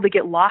wonderful to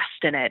get lost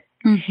in it.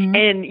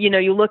 And,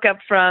 you look up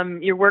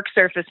from your work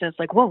surface and it's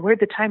like, whoa,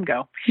 where'd the time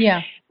go?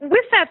 Yeah.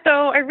 With that,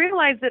 though, I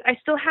realized that I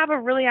still have a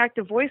really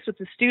active voice with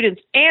the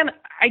students. And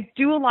I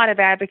do a lot of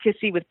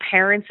advocacy with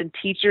parents and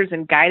teachers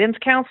and guidance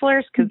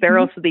counselors because they're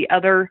also the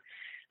other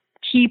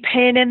key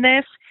pin in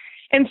this.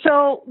 And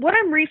so what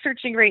I'm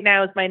researching right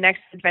now as my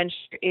next adventure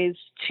is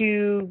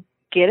to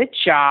get a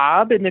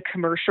job in the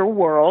commercial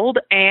world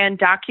and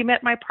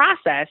document my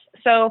process.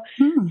 So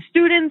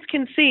students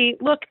can see,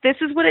 look, this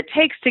is what it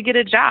takes to get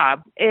a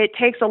job. It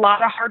takes a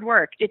lot of hard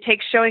work. It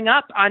takes showing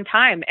up on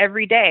time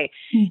every day.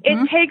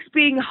 It takes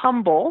being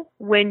humble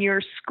when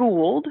you're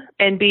schooled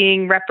and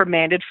being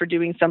reprimanded for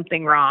doing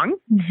something wrong.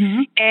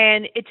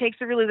 And it takes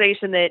the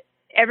realization that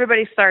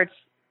everybody starts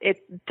at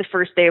the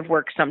first day of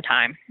work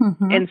sometime.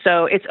 And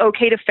so it's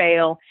okay to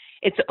fail.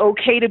 It's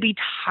okay to be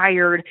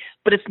tired,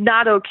 but it's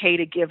not okay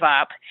to give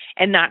up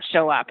and not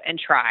show up and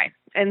try.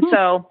 And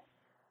so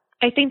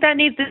I think that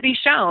needs to be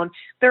shown.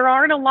 There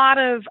aren't a lot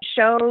of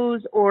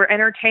shows or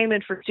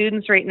entertainment for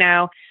students right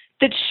now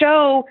that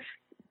show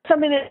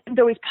something that's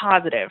always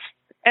positive.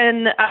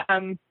 And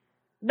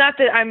not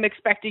that I'm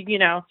expecting,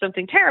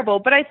 something terrible,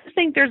 but I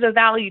think there's a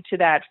value to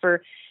that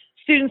for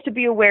students to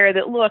be aware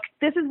that, look,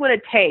 this is what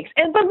it takes.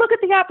 But look at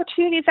the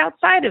opportunities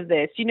outside of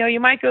this.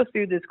 You might go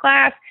through this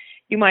class,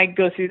 you might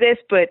go through this,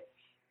 but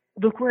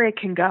look where it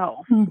can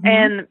go.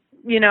 And,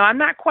 I'm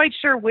not quite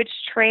sure which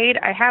trade.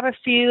 I have a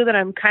few that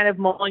I'm kind of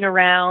mulling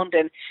around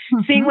and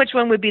seeing which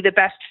one would be the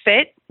best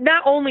fit,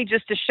 not only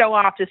just to show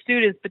off to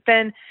students, but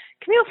then,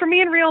 Camille, for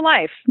me in real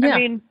life. I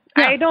mean,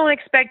 I don't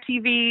expect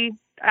TV.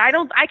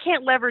 I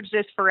can't leverage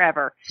this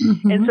forever.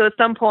 And so at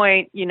some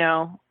point,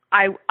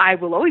 I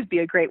will always be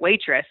a great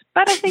waitress,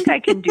 but I think I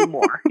can do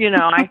more.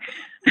 I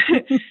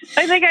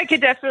think I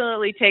could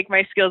definitely take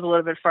my skills a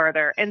little bit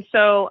further. And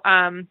so,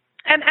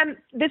 and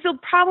this will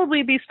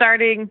probably be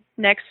starting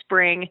next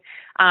spring.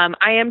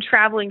 I am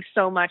traveling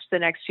so much the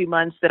next few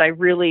months that I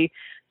really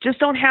just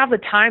don't have the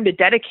time to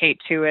dedicate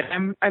to it.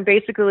 I'm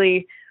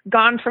basically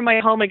gone from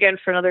my home again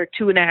for another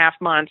 2.5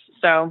 months.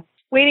 So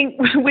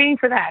waiting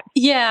for that.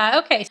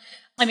 Yeah. Okay.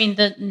 I mean,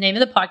 the name of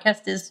the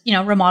podcast is,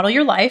 Remodel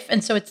Your Life.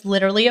 And so it's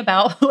literally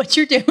about what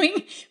you're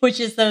doing, which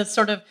is those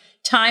sort of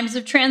times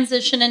of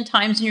transition and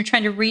times when you're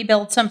trying to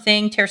rebuild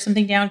something, tear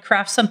something down,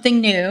 craft something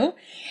new.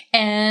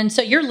 And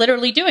so you're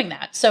literally doing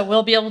that. So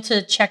we'll be able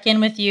to check in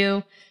with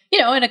you,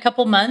 in a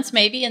couple months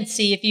maybe and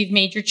see if you've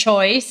made your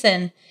choice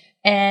and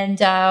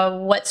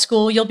what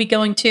school you'll be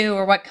going to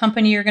or what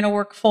company you're going to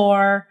work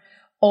for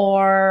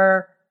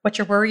or what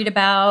you're worried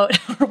about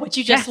or what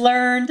you just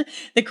learned,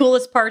 the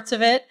coolest parts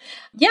of it.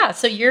 Yeah.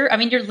 So you're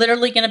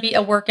literally going to be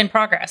a work in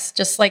progress,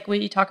 just like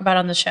we talk about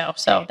on the show.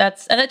 So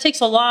that takes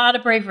a lot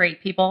of bravery,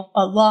 people,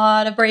 a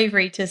lot of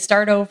bravery to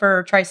start over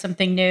or try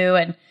something new.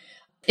 And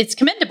it's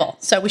commendable.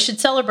 So we should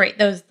celebrate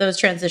those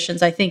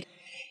transitions. I think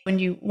when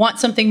you want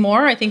something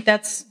more, I think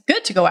that's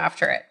good to go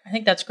after it. I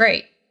think that's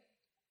great.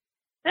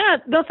 Yeah,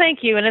 no, thank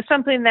you. And it's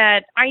something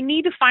that I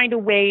need to find a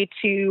way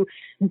to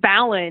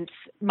balance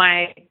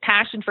my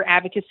passion for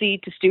advocacy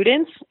to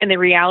students and the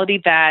reality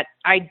that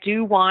I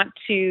do want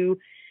to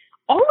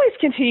always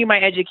continue my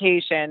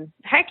education.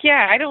 Heck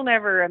yeah, I don't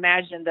ever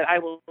imagine that I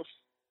will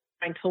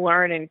trying to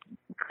learn and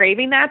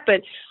craving that,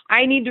 but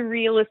I need to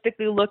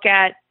realistically look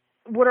at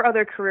what are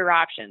other career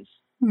options.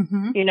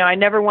 You know, I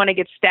never want to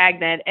get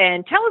stagnant,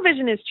 and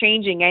television is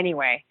changing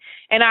anyway.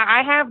 And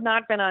I have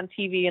not been on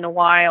TV in a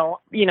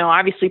while, you know,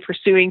 obviously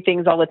pursuing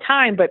things all the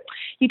time, but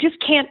you just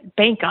can't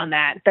bank on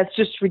that. That's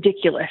just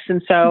ridiculous.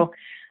 And so,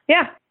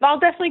 yeah, I'll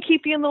definitely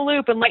keep you in the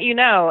loop and let you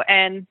know.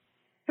 And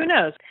who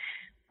knows?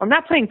 I'm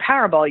not playing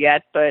Powerball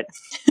yet, but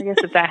I guess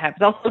if that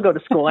happens, I'll still go to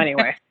school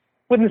anyway.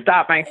 Wouldn't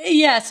stop me.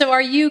 Yeah. So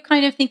are you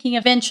kind of thinking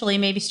eventually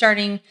maybe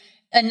starting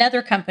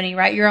another company,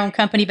 right? Your own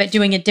company, but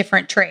doing a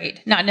different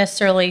trade, not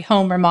necessarily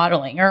home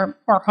remodeling or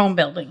home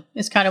building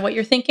is kind of what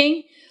you're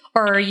thinking?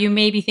 Or are you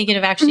maybe thinking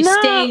of actually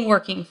staying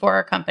working for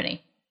a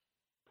company?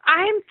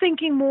 I'm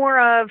thinking more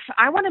of,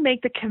 I want to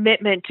make the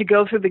commitment to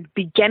go through the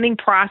beginning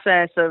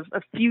process of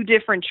a few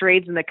different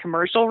trades in the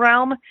commercial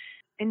realm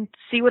and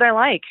see what I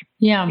like.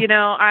 Yeah. You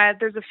know,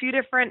 there's a few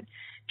different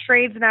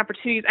trades and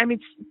opportunities. I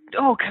mean,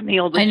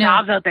 Camille, the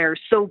jobs out there are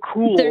so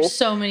cool. There's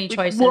so many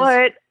choices.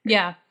 What?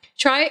 Yeah.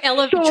 Try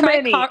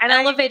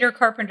elevator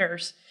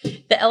carpenters.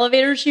 The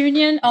elevators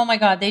union. Oh my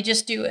God. They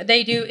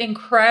do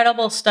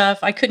incredible stuff.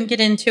 I couldn't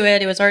get into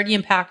it. It was already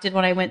impacted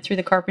when I went through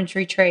the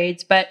carpentry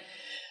trades, but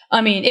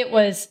I mean, it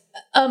was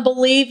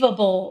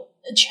unbelievable,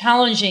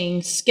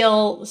 challenging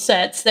skill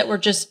sets that were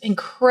just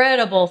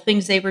incredible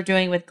things they were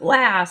doing with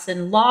glass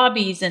and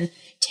lobbies and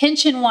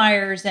tension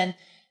wires and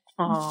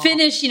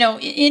finish,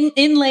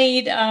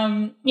 inlaid,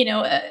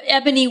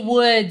 ebony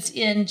woods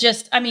in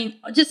just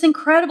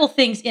incredible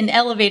things in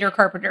elevator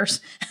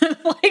carpenters.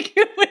 Like,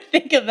 who would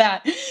think of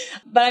that?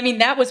 But I mean,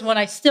 that was one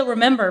I still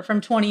remember from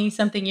 20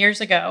 something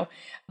years ago.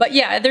 But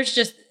yeah,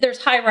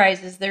 there's high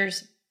rises,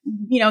 there's,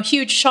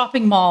 huge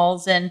shopping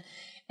malls and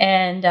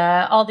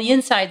all the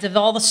insides of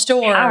all the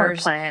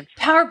stores,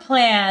 power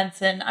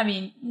plants. And I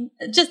mean,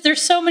 just,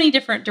 there's so many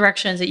different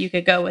directions that you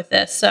could go with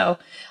this. So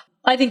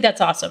I think that's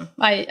awesome.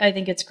 I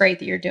think it's great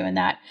that you're doing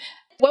that.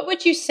 What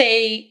would you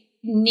say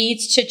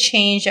needs to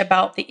change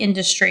about the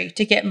industry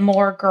to get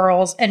more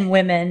girls and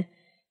women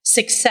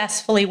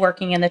successfully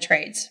working in the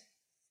trades?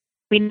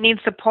 We need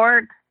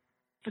support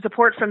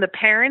from the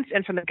parents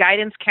and from the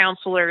guidance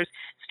counselors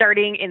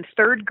starting in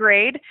third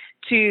grade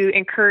to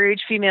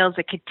encourage females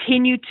to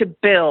continue to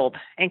build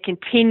and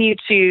continue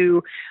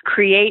to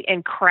create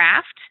and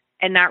craft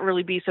and not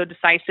really be so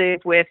decisive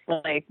with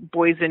like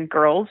boys and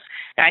girls.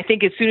 I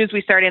think as soon as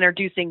we start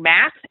introducing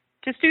math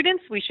to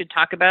students, we should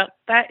talk about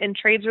that and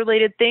trades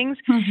related things.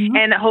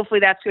 And hopefully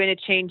that's going to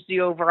change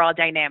the overall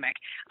dynamic.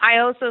 I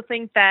also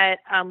think that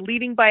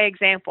leading by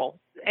example,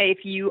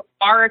 if you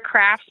are a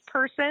crafts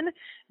person,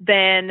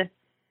 then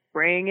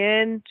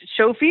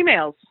show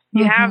females.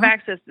 You have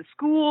access to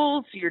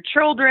schools, your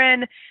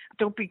children.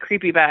 Don't be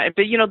creepy about it.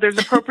 But, there's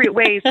appropriate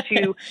ways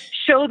to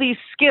show these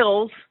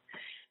skills,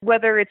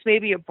 whether it's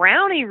maybe a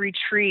brownie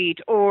retreat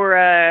or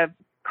a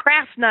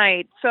craft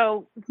night.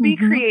 So be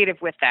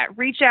creative with that.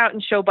 Reach out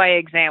and show by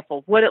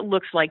example what it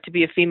looks like to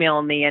be a female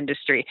in the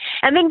industry.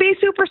 And then be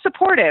super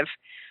supportive.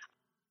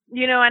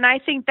 And I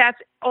think that's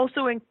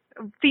also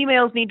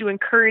females need to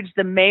encourage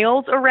the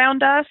males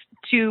around us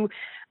to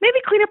maybe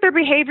clean up their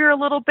behavior a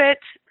little bit.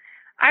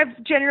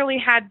 I've generally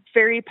had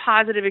very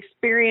positive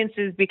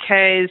experiences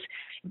because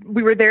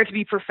we were there to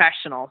be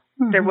professional.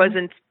 There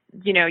wasn't,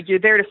 you're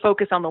there to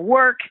focus on the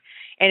work.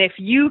 And if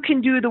you can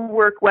do the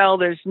work well,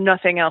 there's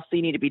nothing else that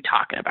you need to be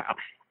talking about.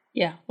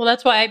 Yeah. Well,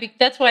 that's why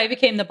I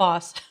became the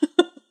boss.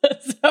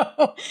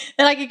 So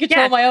then I can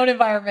control my own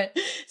environment.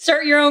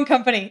 Start your own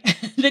company.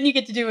 Then you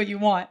get to do what you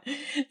want.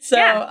 So,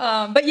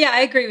 but yeah, I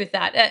agree with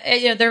that.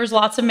 There was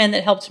lots of men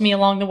that helped me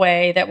along the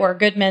way that were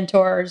good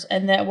mentors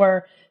and that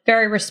were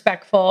very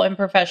respectful and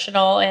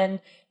professional.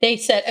 And they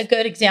set a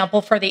good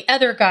example for the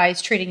other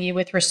guys treating you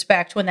with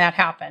respect when that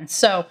happens.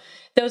 So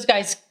those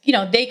guys,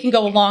 they can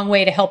go a long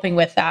way to helping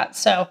with that.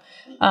 So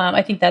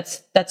I think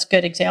that's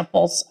good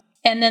examples.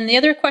 And then the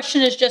other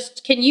question is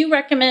just, can you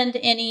recommend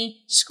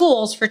any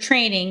schools for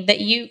training that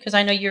because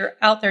I know you're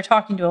out there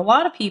talking to a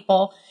lot of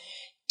people.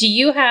 Do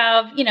you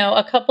have,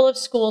 a couple of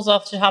schools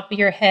off the top of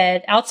your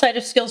head outside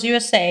of Skills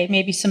USA,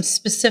 maybe some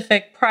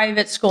specific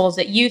private schools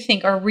that you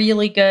think are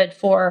really good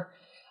for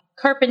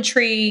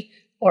carpentry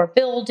or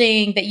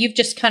building that you've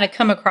just kind of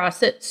come across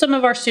that some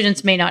of our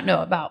students may not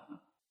know about?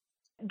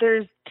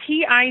 There's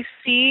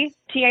TIC.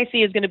 TIC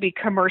is going to be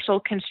commercial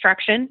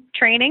construction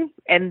training,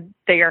 and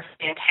they are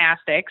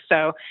fantastic.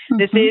 So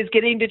this is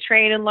getting to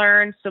train and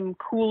learn some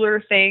cooler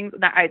things.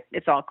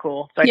 It's all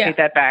cool. So I take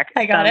that back.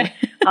 I got it.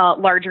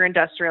 Larger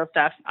industrial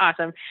stuff.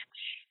 Awesome.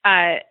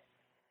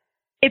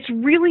 It's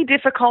really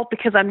difficult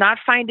because I'm not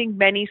finding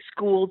many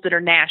schools that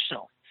are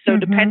national. So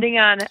depending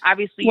on,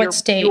 obviously,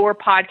 your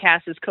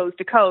podcast is coast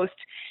to coast.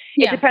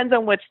 It depends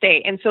on what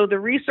state. And so the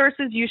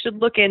resources you should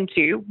look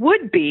into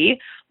would be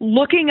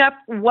looking up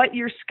what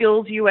your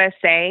Skills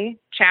USA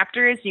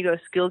chapter is. You go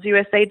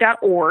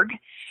skillsusa.org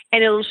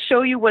and it'll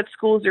show you what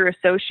schools are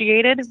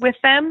associated with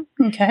them.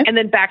 Okay. And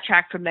then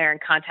backtrack from there and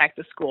contact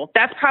the school.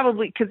 That's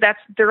probably because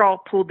they're all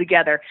pulled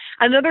together.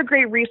 Another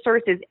great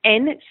resource is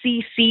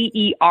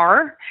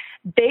NCCER.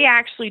 They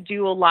actually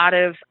do a lot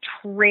of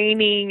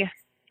training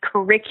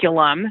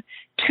curriculum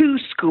to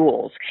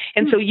schools.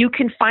 And so you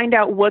can find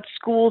out what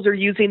schools are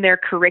using their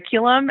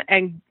curriculum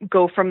and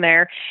go from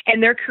there.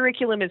 And their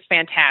curriculum is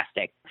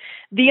fantastic.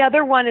 The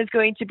other one is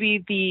going to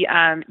be the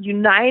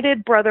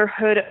United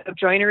Brotherhood of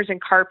Joiners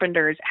and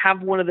Carpenters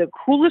have one of the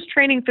coolest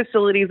training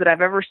facilities that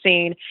I've ever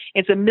seen.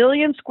 It's 1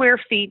 million square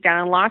feet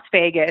down in Las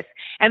Vegas.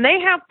 And they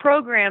have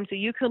programs that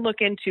you can look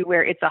into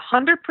where it's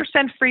 100%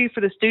 free for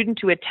the student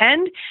to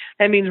attend.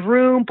 That means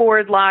room,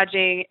 board,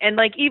 lodging, and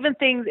like even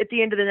things at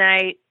the end of the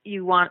night,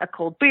 you want a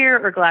cold beer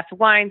or a glass of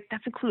wine,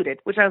 that's included,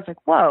 which I was like,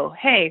 whoa,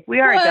 hey, we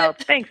are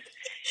adults. Thanks.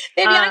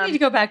 Maybe I need to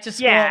go back to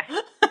school. Yeah.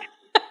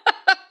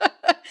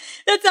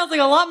 That sounds like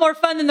a lot more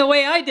fun than the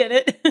way I did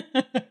it.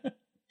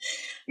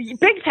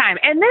 Big time.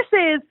 And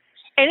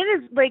it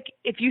is like,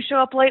 if you show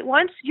up late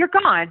once, you're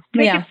gone.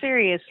 Take it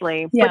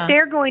seriously. Yeah. But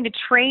they're going to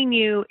train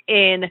you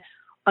in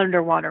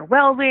underwater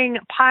welding,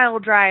 pile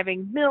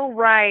driving,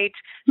 millwright,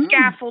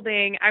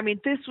 scaffolding. I mean,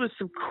 this was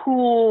some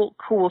cool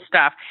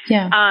stuff.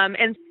 Yeah.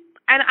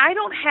 And I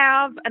don't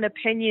have an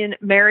opinion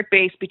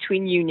merit-based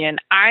between union.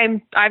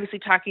 I'm obviously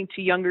talking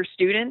to younger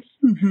students.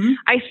 Mm-hmm.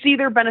 I see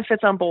their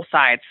benefits on both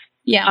sides.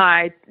 Yeah.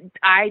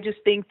 I just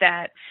think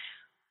that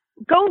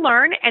go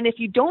learn. And if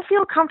you don't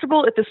feel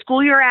comfortable at the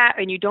school you're at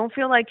and you don't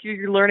feel like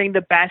you're learning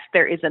the best,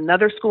 there is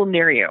another school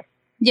near you.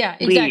 Yeah,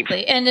 exactly.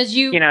 Leave. And as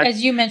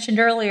you mentioned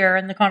earlier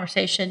in the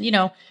conversation,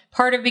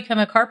 part of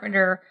becoming a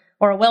carpenter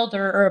or a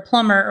welder or a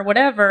plumber or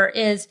whatever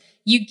is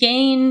you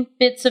gain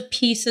bits of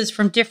pieces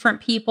from different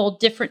people,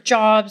 different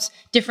jobs,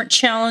 different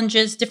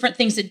challenges, different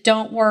things that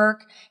don't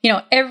work.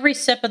 Every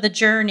step of the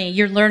journey,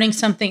 you're learning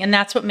something, and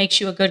that's what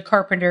makes you a good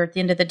carpenter at the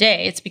end of the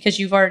day. It's because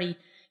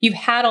you've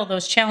had all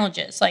those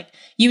challenges. Like,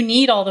 you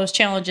need all those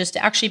challenges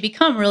to actually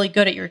become really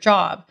good at your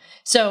job.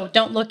 So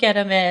don't look at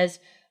them as,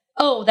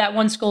 oh, that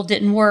one school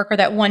didn't work, or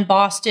that one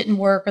boss didn't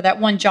work, or that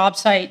one job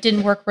site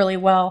didn't work really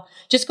well.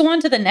 Just go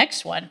on to the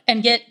next one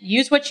and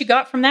use what you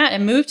got from that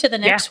and move to the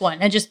next one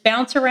and just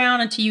bounce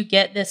around until you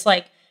get this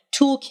like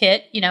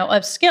toolkit,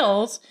 of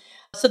skills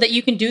so that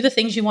you can do the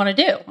things you want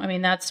to do. I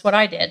mean, that's what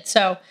I did.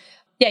 So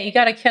yeah, you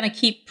got to kind of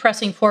keep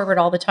pressing forward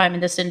all the time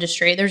in this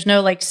industry. There's no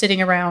like sitting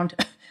around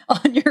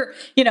on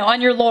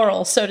your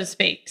laurels, so to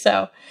speak.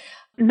 So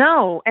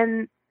no.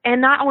 And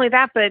not only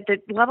that, but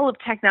the level of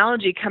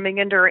technology coming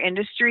into our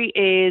industry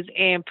is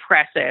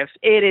impressive.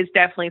 It is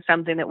definitely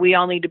something that we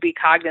all need to be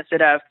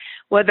cognizant of,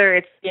 whether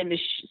it's in the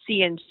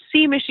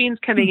CNC machines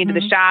coming into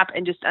the shop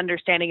and just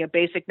understanding a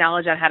basic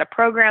knowledge on how to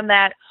program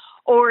that,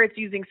 or it's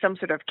using some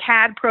sort of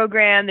CAD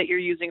program that you're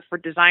using for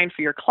design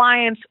for your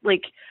clients.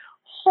 Like,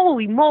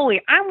 holy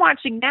moly, I'm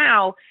watching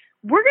now.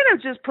 We're going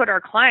to just put our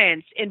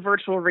clients in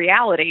virtual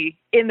reality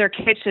in their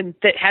kitchen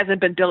that hasn't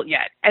been built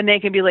yet. And they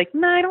can be like,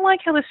 no, I don't like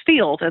how this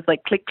feels. It's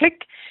like click,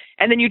 click.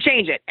 And then you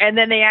change it. And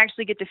then they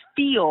actually get to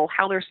feel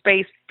how their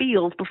space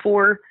feels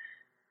before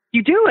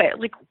you do it.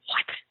 Like,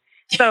 what?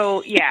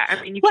 So, yeah,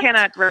 I mean, you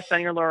cannot rest on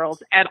your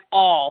laurels at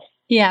all.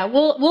 Yeah,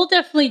 we'll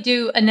definitely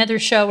do another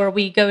show where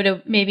we go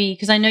to maybe,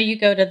 because I know you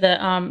go to the,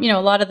 a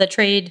lot of the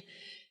trade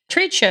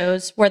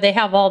shows where they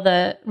have all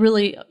the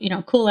really,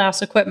 cool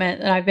ass equipment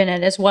that I've been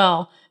at as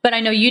well. But I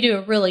know you do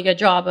a really good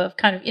job of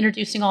kind of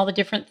introducing all the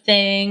different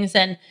things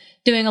and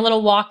doing a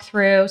little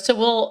walkthrough. So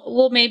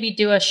we'll maybe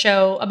do a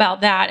show about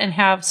that and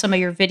have some of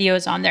your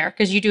videos on there,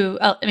 because you do.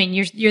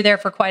 You're there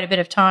for quite a bit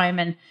of time,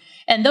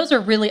 and those are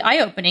really eye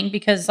opening,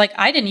 because like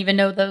I didn't even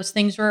know those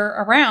things were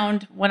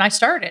around when I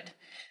started,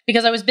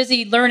 because I was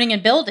busy learning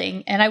and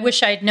building, and I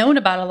wish I had known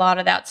about a lot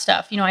of that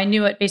stuff. I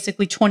knew it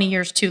basically 20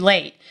 years too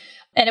late.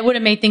 And it would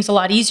have made things a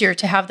lot easier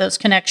to have those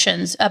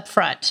connections up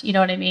front. You know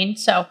what I mean?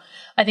 So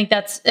I think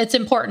it's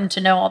important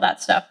to know all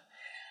that stuff.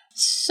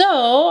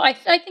 So I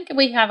think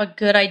we have a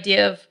good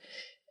idea of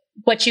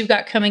what you've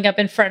got coming up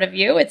in front of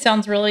you. It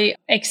sounds really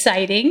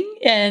exciting,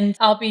 and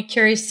I'll be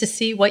curious to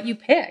see what you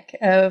pick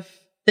of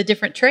the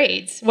different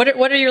trades. What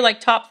are your like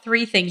top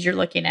 3 things you're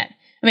looking at?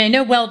 I mean, I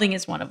know welding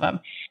is one of them.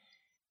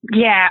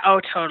 Yeah.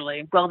 Oh,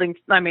 totally. Welding.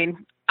 I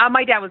mean,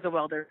 my dad was a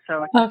welder,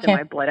 so it's in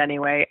my blood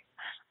anyway.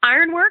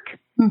 Ironwork,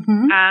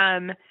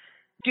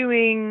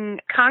 doing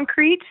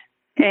concrete,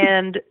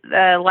 and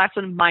last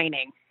one,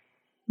 mining.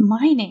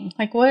 Mining?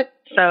 Like what?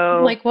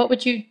 So, like what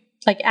would you,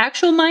 like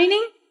actual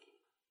mining?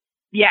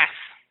 Yes.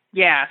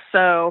 Yeah.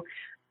 So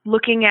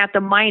looking at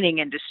the mining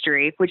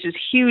industry, which is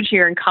huge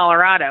here in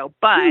Colorado,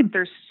 but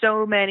there's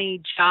so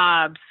many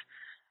jobs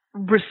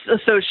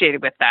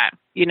associated with that.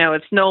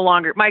 It's no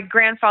longer, my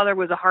grandfather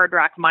was a hard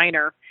rock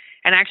miner,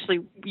 and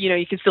actually,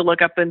 you can still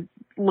look up and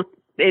look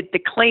at the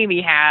claim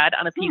he had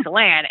on a piece of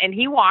land, and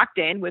he walked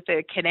in with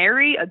a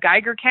canary, a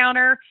Geiger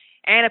counter,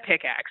 and a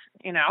pickaxe.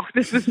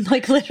 This is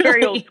like literally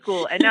very old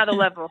school. And now the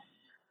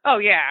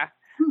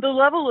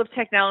level of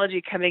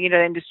technology coming into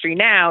the industry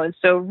now. And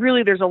so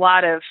really there's a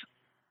lot of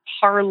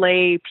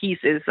parlay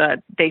pieces.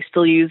 They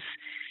still use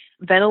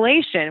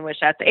ventilation, which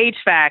that's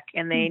HVAC,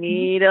 and they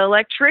need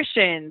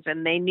electricians,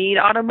 and they need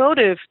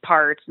automotive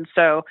parts. And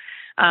so,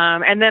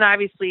 and then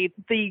obviously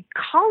the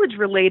college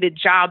related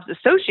jobs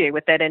associated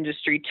with that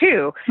industry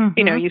too.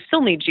 You know, you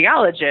still need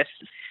geologists,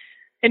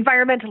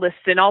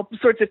 environmentalists, and all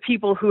sorts of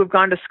people who have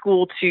gone to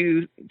school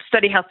to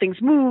study how things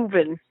move.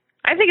 And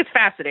I think it's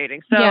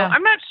fascinating. So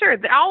I'm not sure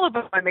that all of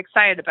them I'm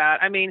excited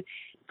about. I mean,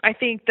 I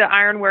think the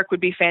ironwork would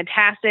be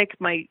fantastic.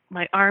 My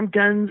arm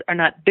guns are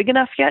not big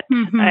enough yet.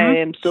 I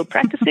am still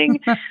practicing.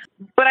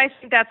 But I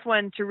think that's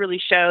one to really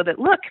show that,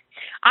 look,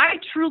 I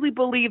truly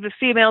believe the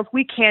females,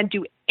 we can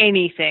do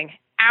anything,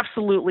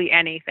 absolutely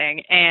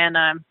anything. And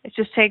it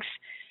just takes,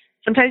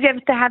 sometimes you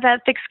have to have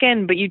that thick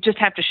skin, but you just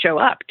have to show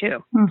up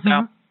too.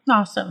 So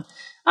Awesome.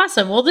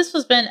 Well, this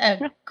has been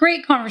a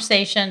great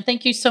conversation.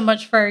 Thank you so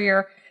much for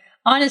your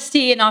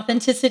honesty and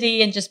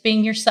authenticity and just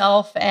being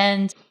yourself.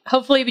 And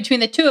hopefully between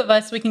the two of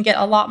us, we can get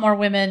a lot more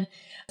women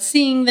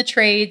seeing the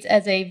trades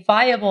as a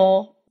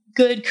viable,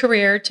 good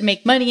career to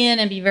make money in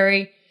and be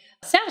very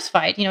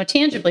satisfied, you know,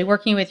 tangibly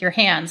working with your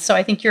hands. So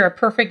I think you're a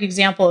perfect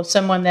example of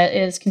someone that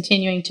is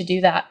continuing to do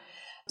that.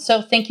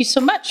 So thank you so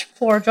much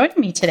for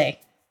joining me today.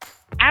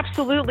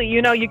 Absolutely.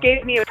 You know, you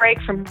gave me a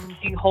break from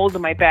digging holes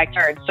in my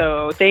backyard.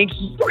 So thank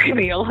you for giving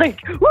me a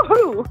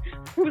woohoo.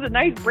 It was a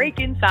nice break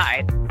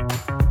inside.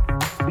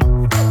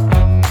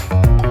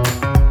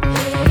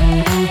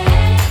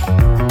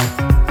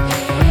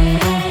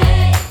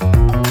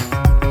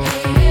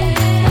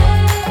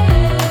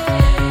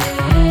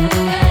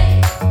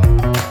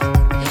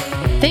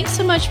 Thanks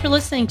so much for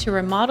listening to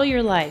Remodel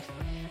Your Life.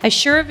 I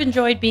sure have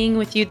enjoyed being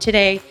with you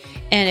today.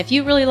 And if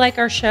you really like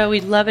our show,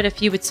 we'd love it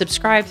if you would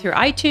subscribe through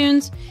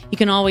iTunes. You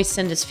can always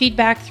send us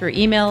feedback through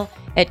email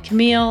at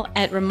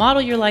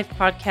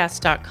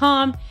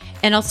Camille@remodelyourlifepodcast.com.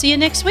 And I'll see you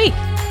next week.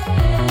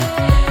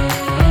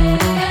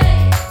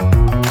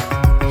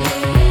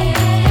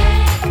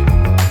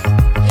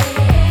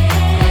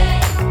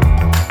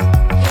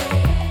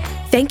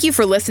 Thank you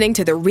for listening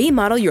to the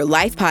Remodel Your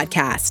Life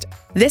podcast.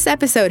 This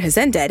episode has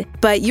ended,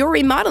 but your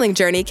remodeling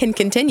journey can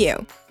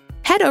continue.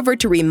 Head over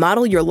to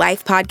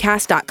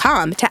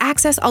remodelyourlifepodcast.com to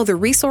access all the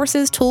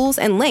resources, tools,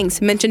 and links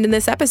mentioned in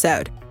this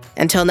episode.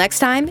 Until next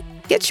time,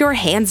 get your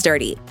hands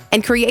dirty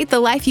and create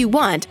the life you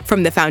want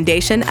from the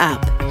foundation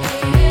up.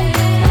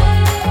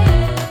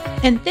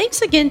 And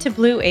thanks again to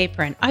Blue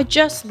Apron. I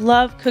just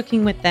love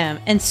cooking with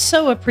them and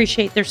so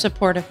appreciate their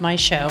support of my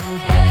show.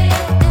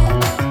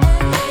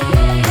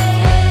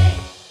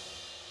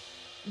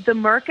 The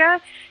Mirka,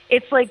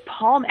 it's like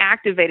palm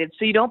activated,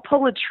 so you don't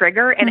pull a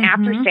trigger. And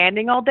after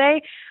sanding all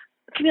day,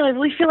 Camille, I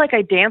really feel like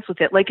I dance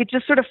with it. Like it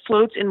just sort of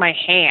floats in my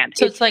hand.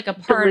 So it's like a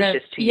part of,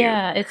 to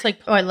use. it's like,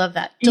 oh, I love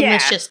that.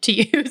 Delicious to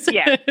use.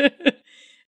 Yeah.